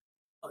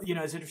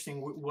 It's interesting.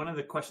 One of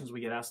the questions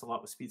we get asked a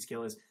lot with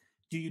Speedscale is,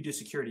 do you do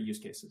security use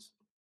cases?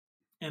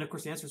 And of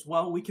course, the answer is,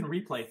 well, we can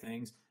replay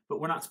things,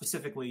 but we're not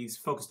specifically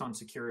focused on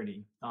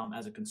security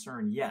as a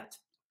concern yet.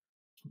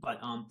 But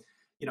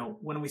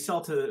when we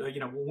sell to,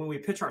 when we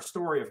pitch our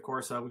story, of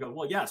course, we go,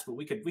 well, yes, but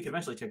we could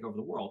eventually take over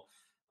the world.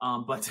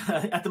 But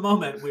at the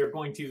moment, we are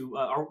going to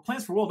our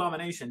plans for world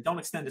domination don't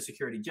extend to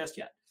security just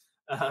yet.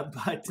 You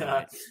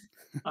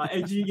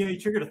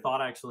triggered a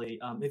thought actually.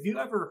 Have you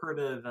ever heard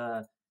of?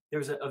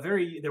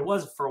 There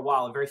was for a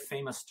while a very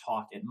famous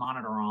talk at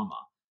Monitorama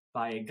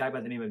by a guy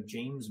by the name of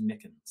James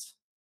Mickens.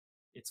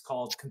 It's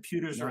called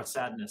 "Computers Are a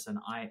Sadness, and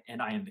I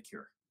Am the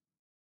Cure."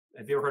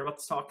 Have you ever heard about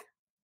this talk?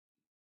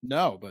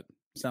 No, but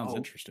sounds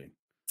interesting.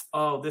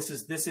 Oh, this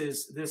is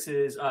James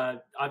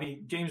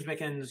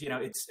Mickens,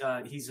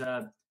 he's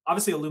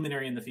obviously a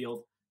luminary in the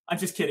field. I'm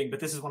just kidding, but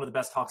this is one of the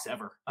best talks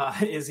ever.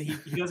 Is he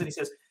goes and he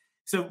says,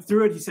 so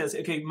through it, he says,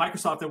 okay,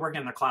 Microsoft, they're working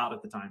on the cloud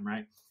at the time,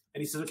 right?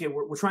 And he says, okay,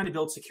 we're trying to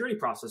build security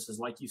processes,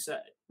 like you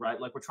said, right?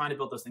 Like we're trying to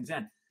build those things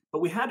in. But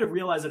we had to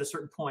realize at a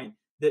certain point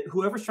that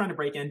whoever's trying to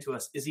break into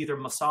us is either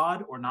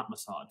Mossad or not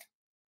Mossad.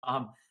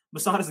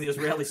 Mossad is the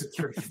Israeli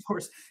security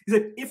force. He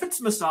said, if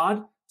it's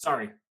Mossad,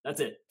 sorry,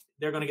 that's it.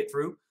 They're going to get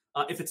through.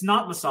 If it's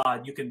not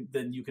Mossad, you can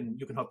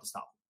hope to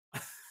stop.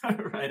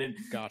 Right. And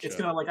Gotcha. It's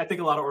kind of like, I think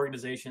a lot of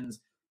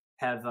organizations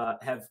have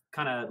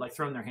kind of like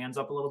thrown their hands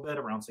up a little bit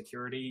around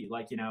security.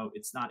 Like,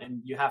 it's not,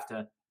 and you have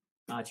to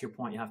your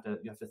point, you have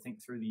to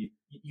think through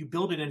you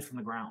build it in from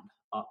the ground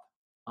up.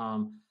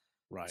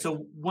 Right.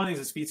 So one of the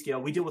things at Speedscale,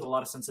 we deal with a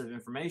lot of sensitive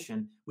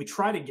information. We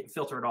try to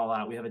filter it all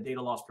out. We have a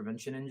data loss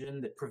prevention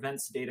engine that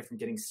prevents data from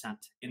getting sent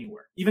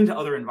anywhere, even to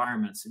other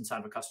environments inside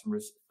of a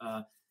customer's.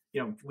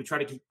 We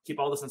try to keep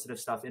all the sensitive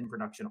stuff in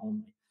production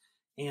only.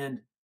 And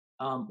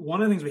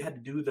one of the things we had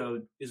to do,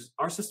 though, is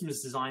our system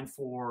is designed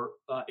for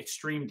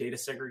extreme data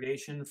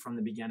segregation from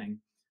the beginning.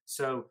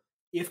 So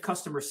if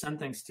customers send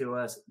things to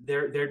us,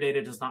 their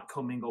data does not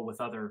commingle with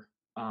other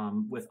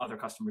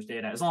customers'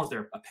 data, as long as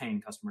they're a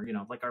paying customer.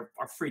 Like our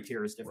free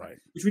tier is different, right,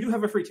 which we do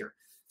have a free tier.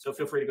 So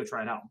feel free to go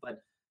try it out. But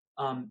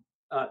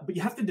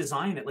you have to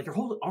design it. Like our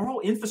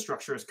whole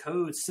infrastructure as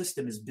code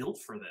system is built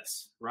for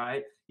this,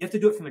 right? You have to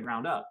do it from the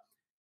ground up.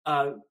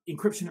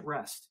 Encryption at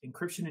rest,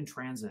 encryption in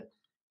transit,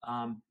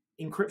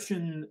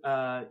 encryption,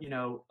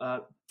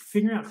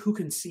 figuring out who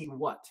can see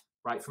what,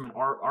 right? From an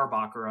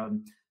RBAC or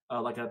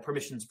like a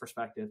permissions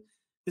perspective.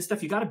 This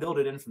stuff, you got to build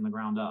it in from the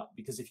ground up,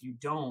 because if you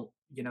don't,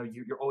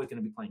 you're always going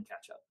to be playing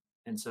catch up.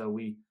 And so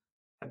we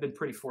have been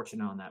pretty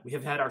fortunate on that. We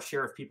have had our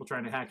share of people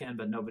trying to hack in,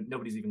 but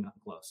nobody's even gotten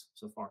close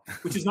so far,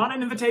 which is not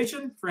an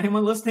invitation for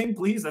anyone listening.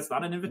 Please, that's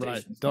not an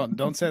invitation. Right.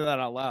 Don't say that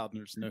out loud.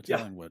 There's no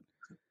telling what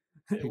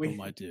people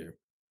might do.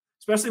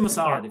 Especially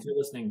Mossad, if you're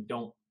listening,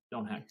 don't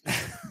hack.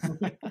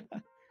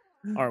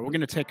 All right, we're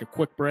going to take a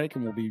quick break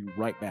and we'll be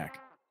right back.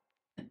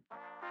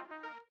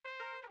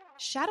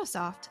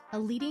 Shadowsoft, a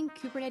leading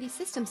Kubernetes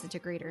systems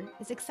integrator,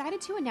 is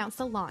excited to announce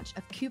the launch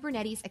of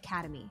Kubernetes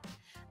Academy,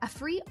 a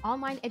free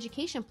online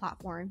education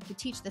platform to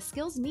teach the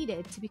skills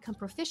needed to become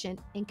proficient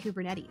in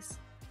Kubernetes.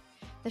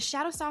 The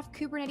Shadowsoft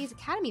Kubernetes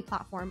Academy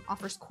platform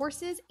offers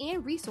courses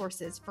and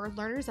resources for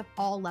learners of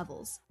all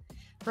levels,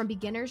 from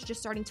beginners just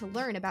starting to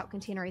learn about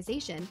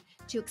containerization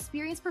to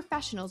experienced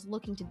professionals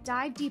looking to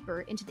dive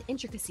deeper into the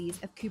intricacies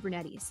of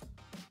Kubernetes.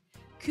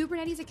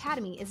 Kubernetes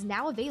Academy is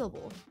now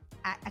available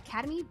at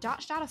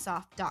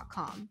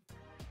academy.shadowsoft.com.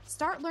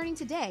 Start learning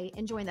today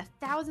and join the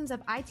thousands of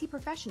IT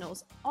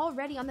professionals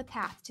already on the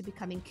path to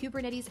becoming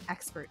Kubernetes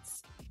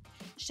experts.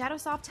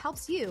 Shadowsoft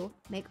helps you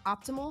make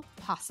optimal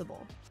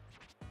possible.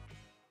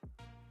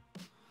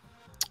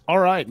 All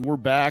right, we're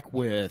back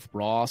with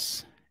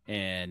Ross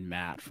and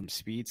Matt from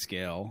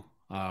Speedscale.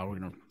 We're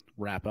going to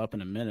wrap up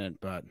in a minute,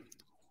 but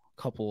a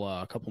couple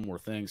more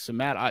things. So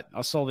Matt, I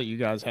saw that you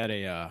guys had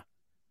a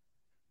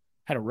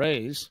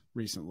raise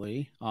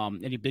recently.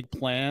 Any big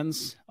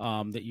plans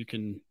that you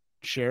can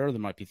share?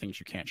 There might be things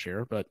you can't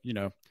share, but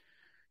you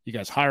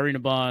guys hiring a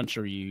bunch,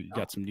 or you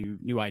got some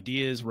new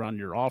ideas around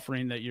your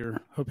offering that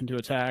you're hoping to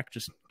attack?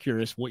 Just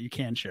curious what you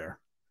can share.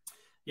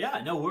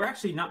 Yeah, no, we're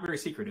actually not very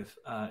secretive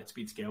at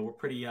Speedscale. We're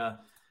pretty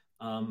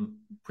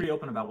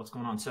open about what's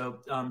going on.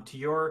 So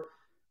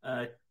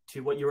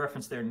to what you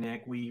referenced there,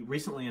 Nick, we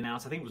recently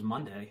announced, I think it was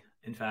Monday,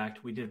 in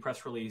fact, we did a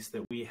press release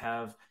that we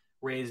have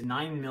raised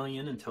 $9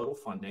 million in total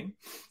funding,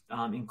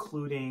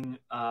 including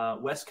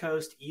West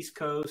Coast, East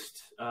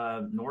Coast,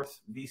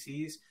 North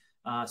VCs.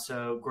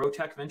 So Grow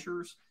Tech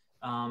Ventures,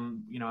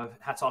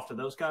 hats off to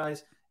those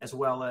guys, as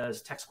well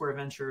as Tech Square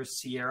Ventures,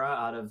 Sierra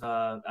out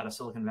of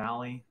Silicon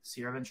Valley,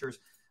 Sierra Ventures,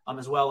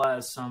 as well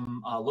as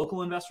some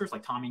local investors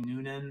like Tommy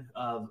Noonan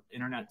of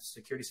Internet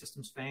Security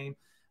Systems fame.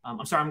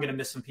 I'm sorry, I'm going to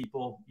miss some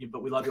people,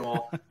 but we love you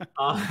all.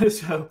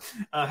 So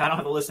I don't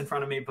have the list in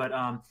front of me, but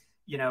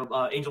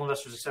angel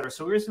investors, et cetera.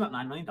 So we raised about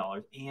 $9 million,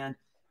 and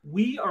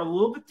we are a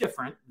little bit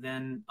different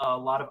than a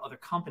lot of other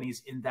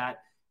companies in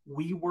that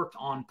we worked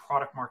on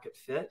product market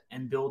fit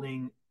and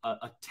building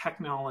a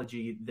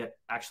technology that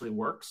actually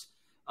works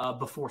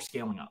before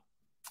scaling up.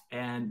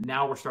 And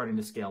now we're starting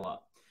to scale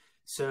up.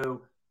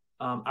 So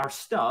our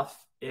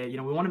stuff, we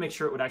want to make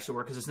sure it would actually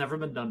work because it's never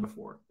been done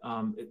before.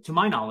 To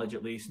my knowledge,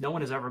 at least, no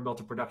one has ever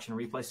built a production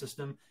replay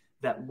system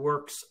that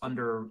works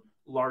under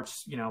large,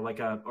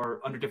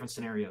 or under different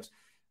scenarios.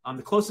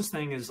 The closest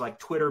thing is like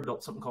Twitter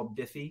built something called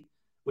Diffie,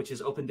 which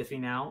is Open Diffie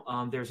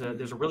now. There's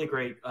a really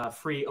great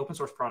free open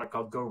source product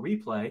called Go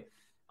Replay,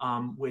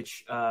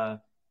 which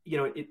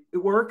it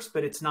works,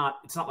 but it's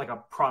not like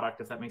a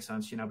product, if that makes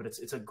sense. But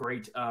it's a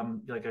great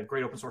a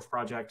great open source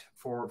project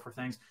for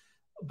things.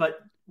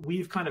 But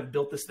we've kind of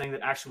built this thing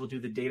that actually will do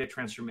the data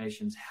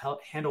transformations,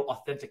 handle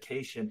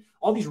authentication,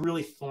 all these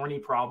really thorny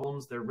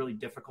problems. They're really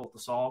difficult to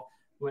solve.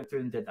 We went through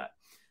and did that.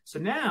 So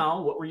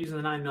now what we're using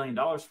the $9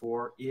 million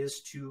for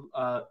is to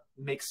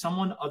make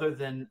someone other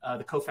than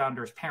the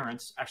co-founder's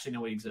parents actually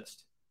know we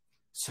exist.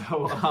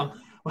 So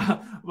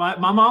well, my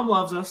mom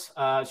loves us.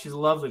 She's a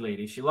lovely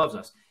lady. She loves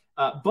us.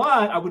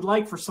 But I would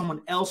like for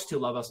someone else to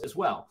love us as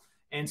well.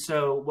 And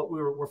so what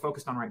we're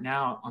focused on right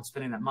now on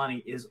spending that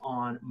money is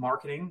on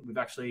marketing. We've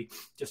actually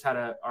just had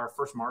our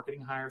first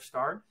marketing hire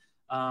start,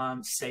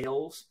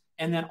 sales,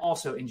 and then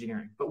also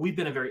engineering. But we've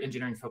been a very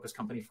engineering focused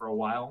company for a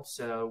while.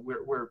 So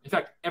we're in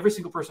fact, every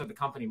single person at the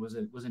company was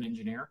an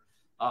engineer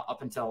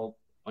up until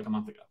like a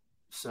month ago.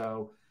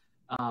 So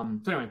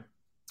anyway,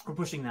 we're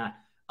pushing that.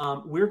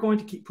 We're going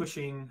to keep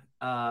pushing.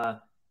 Well,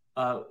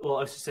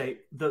 I should say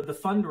the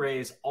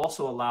fundraise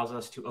also allows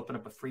us to open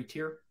up a free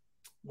tier,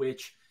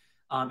 which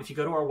if you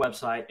go to our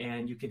website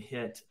and you can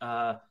hit,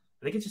 I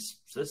think it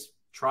just says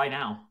try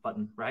now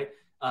button, right?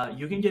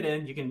 You can get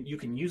in, you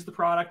can use the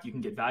product, you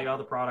can get value out of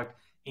the product,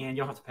 and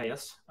you don't have to pay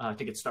us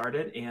to get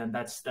started. And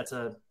that's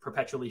a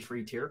perpetually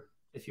free tier,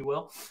 if you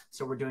will.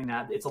 So we're doing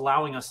that. It's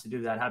allowing us to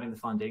do that, having the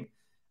funding,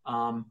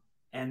 and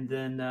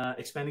then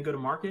expand and go to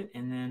market,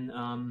 and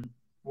then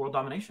world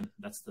domination.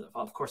 That's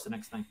of course the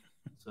next thing.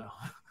 So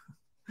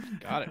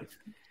got it.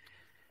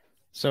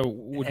 So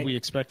would we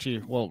expect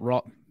you?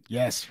 Well,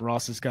 yes,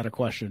 Ross has got a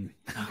question.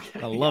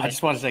 Okay. I love it. I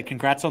just want to say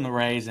congrats on the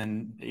raise,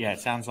 and yeah,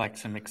 it sounds like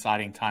some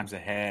exciting times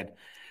ahead.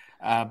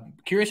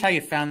 Curious how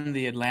you found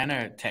the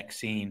Atlanta tech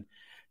scene.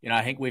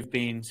 I think we've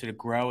been sort of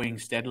growing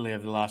steadily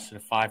over the last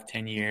sort of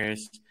 5-10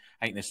 years.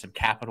 I think there's some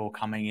capital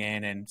coming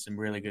in and some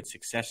really good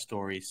success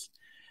stories.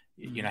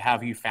 How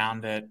have you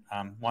found it?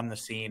 One, the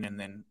scene, and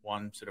then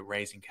one sort of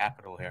raising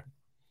capital here.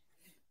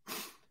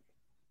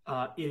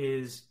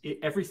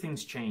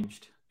 Everything's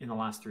changed in the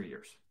last 3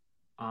 years.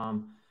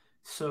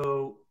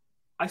 So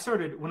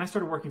when I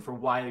started working for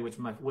Wiley, which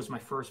was my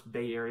first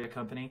Bay Area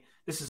company.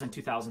 This is in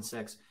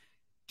 2006.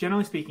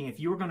 Generally speaking, if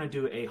you were going to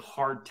do a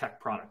hard tech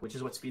product, which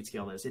is what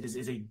Speedscale is, it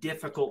is a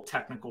difficult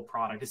technical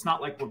product. It's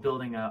not like we're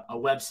building a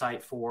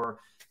website for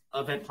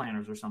event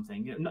planners or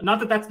something. Not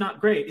that that's not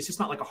great. It's just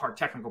not like a hard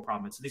technical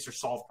problem. These are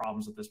solved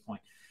problems at this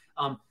point.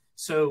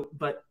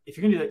 But if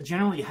you're going to do that,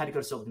 generally you had to go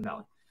to Silicon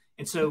Valley.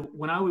 And so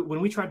when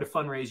we tried to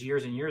fundraise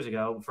years and years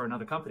ago for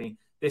another company,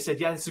 they said,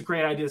 yeah, this is a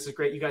great idea. This is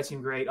great. You guys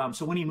seem great.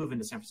 So when do you move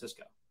into San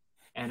Francisco?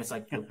 And it's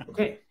like,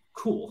 okay,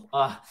 cool.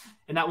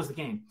 And that was the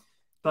game.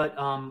 But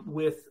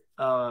with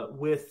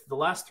the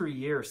last 3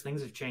 years,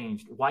 things have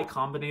changed. Y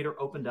Combinator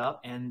opened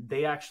up, and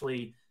they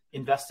actually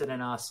invested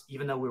in us,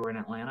 even though we were in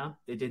Atlanta.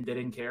 They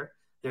didn't care.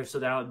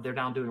 They're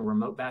now doing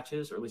remote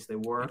batches, or at least they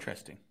were.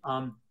 Interesting.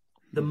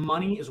 The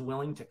money is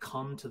willing to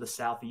come to the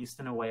Southeast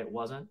in a way it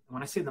wasn't.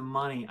 When I say the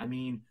money, I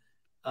mean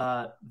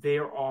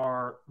there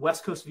are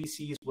West Coast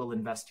VCs will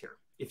invest here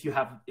if you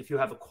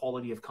have a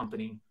quality of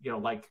company,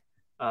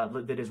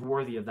 that is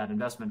worthy of that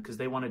investment, because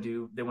they want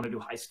to do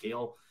high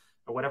scale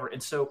or whatever.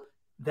 And so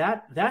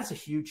that's a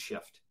huge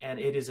shift, and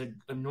it is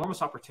an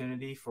enormous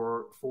opportunity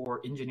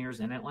for engineers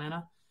in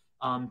Atlanta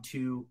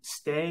to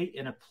stay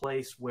in a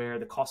place where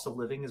the cost of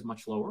living is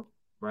much lower,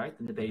 right,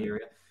 than the Bay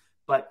Area,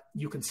 but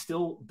you can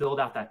still build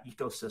out that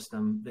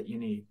ecosystem that you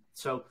need.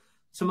 So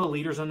some of the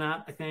leaders on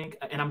that, I think,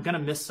 and I'm going to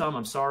miss some,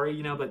 I'm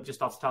sorry, but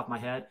just off the top of my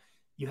head,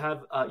 you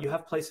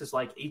have places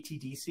like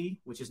ATDC,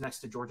 which is next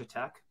to Georgia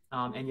Tech,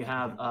 and you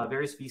have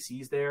various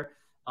VCs there.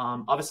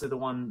 Obviously, the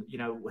one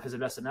has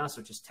invested in us,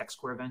 which is Tech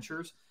Square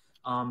Ventures.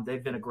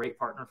 They've been a great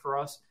partner for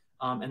us,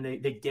 and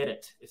they get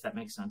it, if that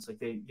makes sense. Like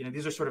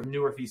these are sort of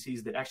newer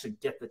VCs that actually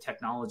get the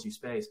technology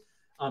space.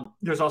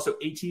 There's also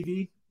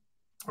ATV,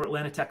 or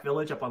Atlanta Tech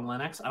Village, up on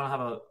Lenox. I don't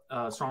have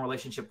a strong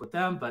relationship with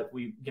them, but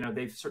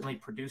they've certainly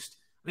produced.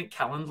 I think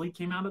Calendly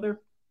came out of there.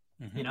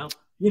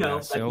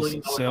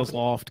 Sales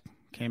Loft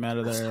came out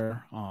of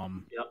there.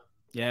 Yep.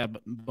 Yeah,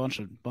 but bunch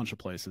of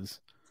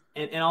places.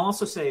 And I'll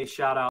also say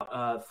shout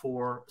out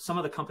for some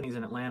of the companies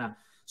in Atlanta.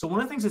 So one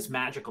of the things that's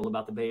magical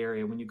about the Bay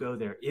Area when you go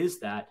there is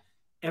that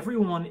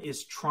everyone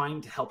is trying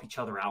to help each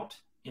other out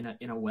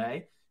in a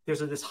way. There's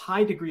this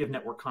high degree of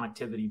network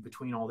connectivity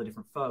between all the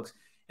different folks.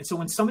 And so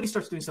when somebody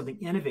starts doing something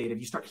innovative,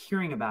 you start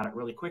hearing about it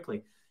really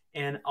quickly.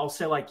 And I'll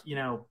say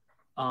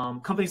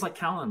companies like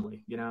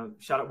Calendly,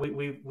 shout out.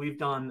 We've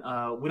done.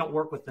 We don't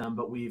work with them,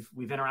 but we've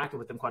interacted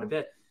with them quite a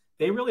bit.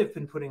 They really have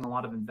been putting a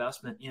lot of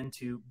investment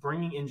into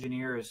bringing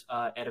engineers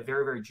at a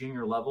very, very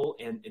junior level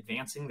and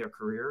advancing their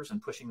careers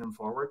and pushing them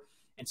forward.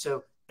 And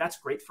so that's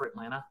great for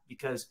Atlanta,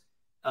 because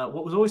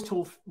what was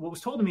told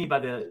to me by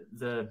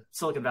the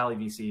Silicon Valley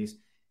VCs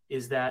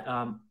is that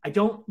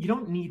you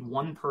don't need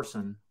one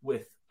person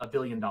with $1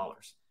 billion.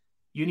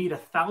 You need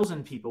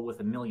 1,000 people with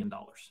 $1 million.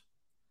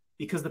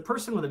 Because the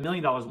person with $1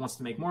 million wants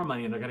to make more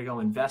money, and they're going to go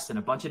invest in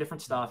a bunch of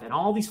different stuff, and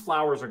all these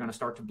flowers are going to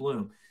start to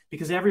bloom,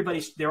 because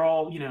they're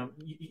all,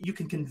 you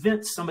can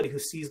convince somebody who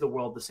sees the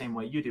world the same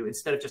way you do,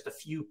 instead of just a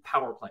few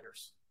power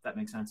players. If that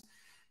makes sense.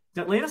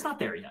 Atlanta's not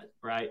there yet,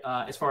 right?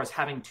 As far as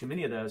having too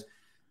many of those,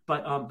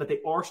 but they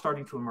are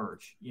starting to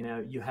emerge.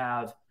 You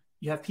have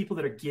people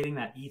that are getting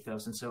that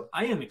ethos, and so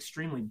I am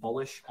extremely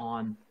bullish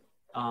on.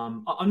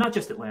 Not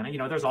just Atlanta,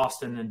 there's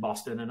Austin and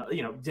Boston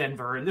and,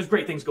 Denver, and there's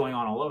great things going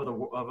on all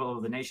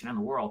over the nation and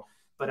the world.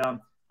 But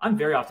I'm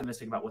very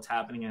optimistic about what's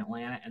happening in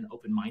Atlanta and the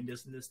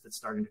open-mindedness that's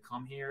starting to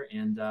come here.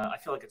 And I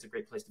feel like it's a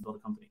great place to build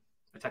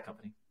a tech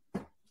company.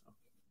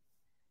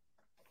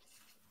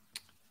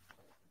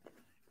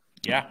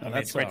 Yeah, I mean,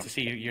 it's great to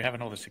see you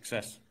having all the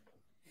success.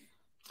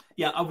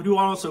 Yeah, I do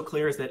want to also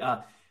clear is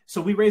that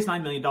so we raised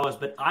 $9 million,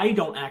 but I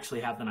don't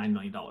actually have the $9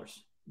 million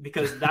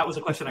because that was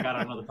a question I got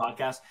on another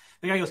podcast.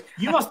 The guy goes,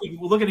 "You must be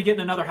looking to get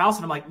in another house,"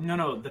 and I'm like,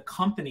 "No, the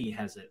company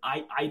has it.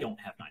 I don't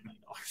have $9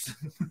 million."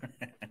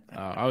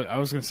 I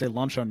was going to say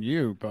lunch on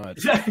you, but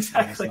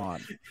exactly.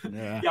 Not.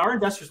 Yeah. Our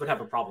investors would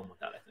have a problem with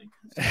that, I think.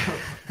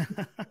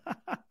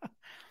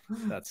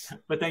 So.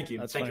 But thank you,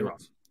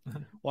 Ross.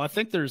 Well, I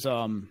think there's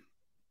I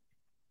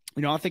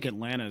think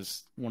Atlanta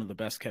is one of the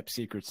best kept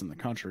secrets in the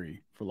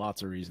country for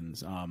lots of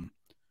reasons.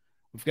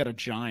 We've got a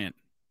giant,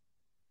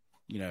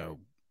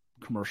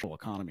 commercial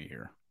economy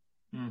here,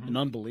 an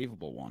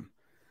unbelievable one.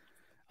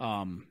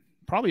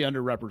 Probably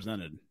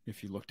underrepresented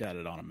if you looked at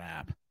it on a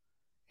map.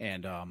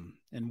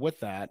 And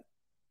with that,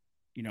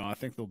 I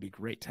think there'll be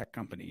great tech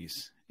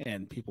companies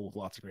and people with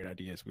lots of great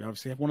ideas. We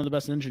obviously have one of the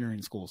best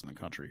engineering schools in the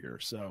country here.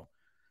 So,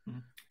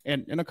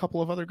 and a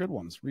couple of other good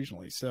ones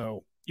regionally.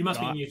 So you must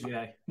be in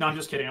UGA. No, I'm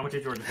just kidding. I went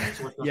to Georgia Tech.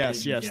 So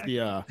yes,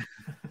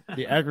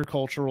 the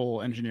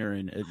agricultural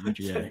engineering at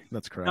UGA.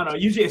 That's correct. No,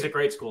 UGA is a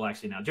great school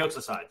actually. Now, jokes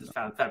aside, it's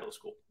a fabulous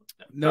school.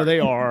 No, they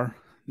are.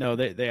 No,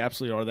 they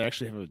absolutely are. They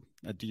actually have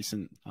a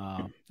decent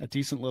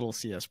little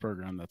CS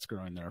program that's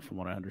growing there, from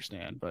what I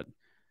understand. But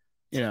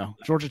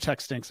Georgia Tech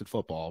stinks at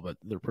football, but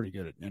they're pretty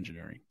good at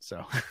engineering.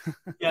 So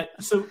yeah.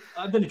 So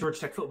I've been a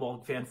Georgia Tech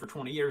football fan for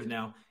 20 years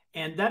now,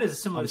 and that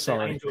is similar to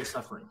I enjoy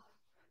suffering.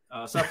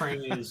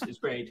 Suffering is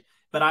great,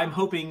 but I'm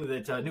hoping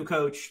that new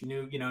coach,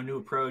 new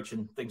approach,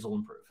 and things will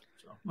improve.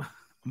 So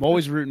I'm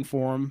always rooting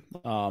for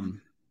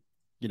him.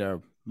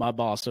 My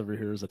boss over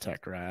here is a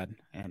tech grad,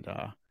 and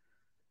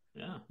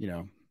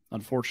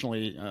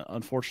unfortunately,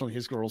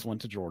 his girls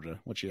went to Georgia,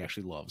 which he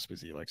actually loves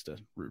because he likes to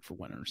root for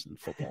winners in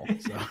football.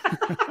 So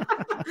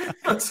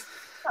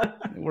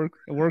it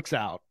works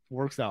out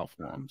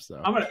for him.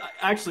 So I'm gonna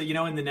actually,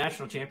 in the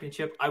national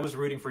championship, I was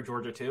rooting for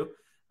Georgia too.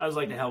 I was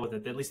like, to hell with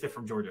it. At least they're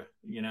from Georgia.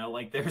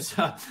 There's,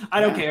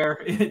 I don't care.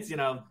 It's,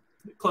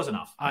 close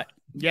enough. I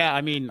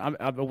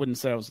wouldn't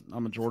say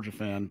I'm a Georgia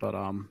fan, but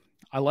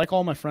I like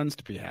all my friends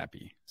to be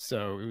happy.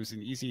 So it was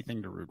an easy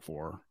thing to root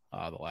for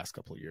the last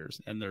couple of years,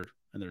 and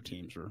their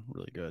teams were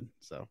really good.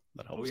 So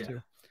that helps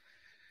too.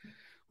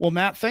 Well,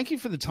 Matt, thank you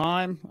for the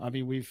time. I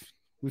mean, we've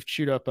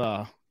chewed up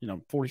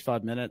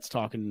 45 minutes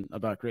talking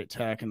about great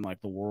tech and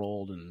like the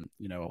world, and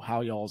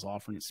how y'all's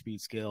offering at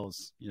Speedscale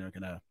is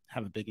going to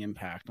have a big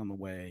impact on the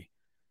way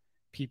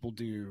people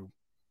do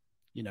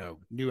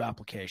new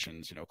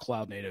applications,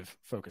 cloud native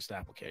focused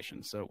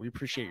applications. So we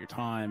appreciate your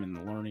time and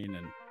the learning,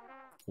 and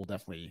we'll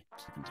definitely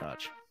keep in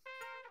touch.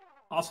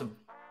 Awesome.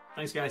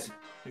 Thanks, guys.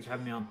 Thanks for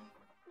having me on.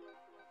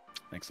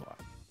 Thanks a lot.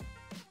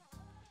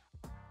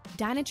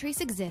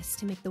 Dynatrace exists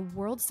to make the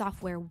world's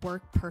software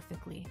work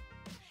perfectly.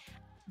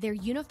 Their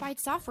unified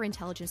software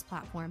intelligence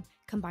platform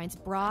combines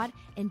broad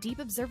and deep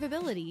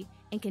observability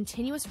and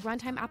continuous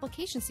runtime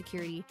application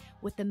security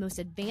with the most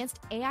advanced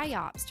AI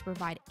ops to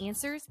provide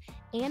answers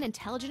and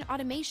intelligent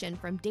automation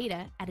from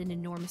data at an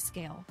enormous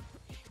scale.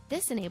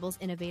 This enables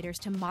innovators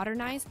to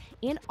modernize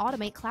and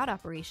automate cloud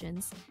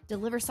operations,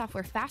 deliver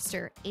software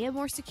faster and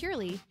more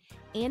securely,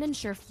 and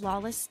ensure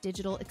flawless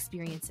digital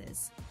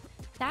experiences.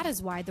 That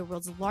is why the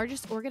world's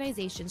largest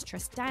organizations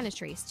trust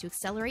Dynatrace to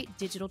accelerate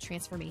digital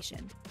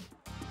transformation.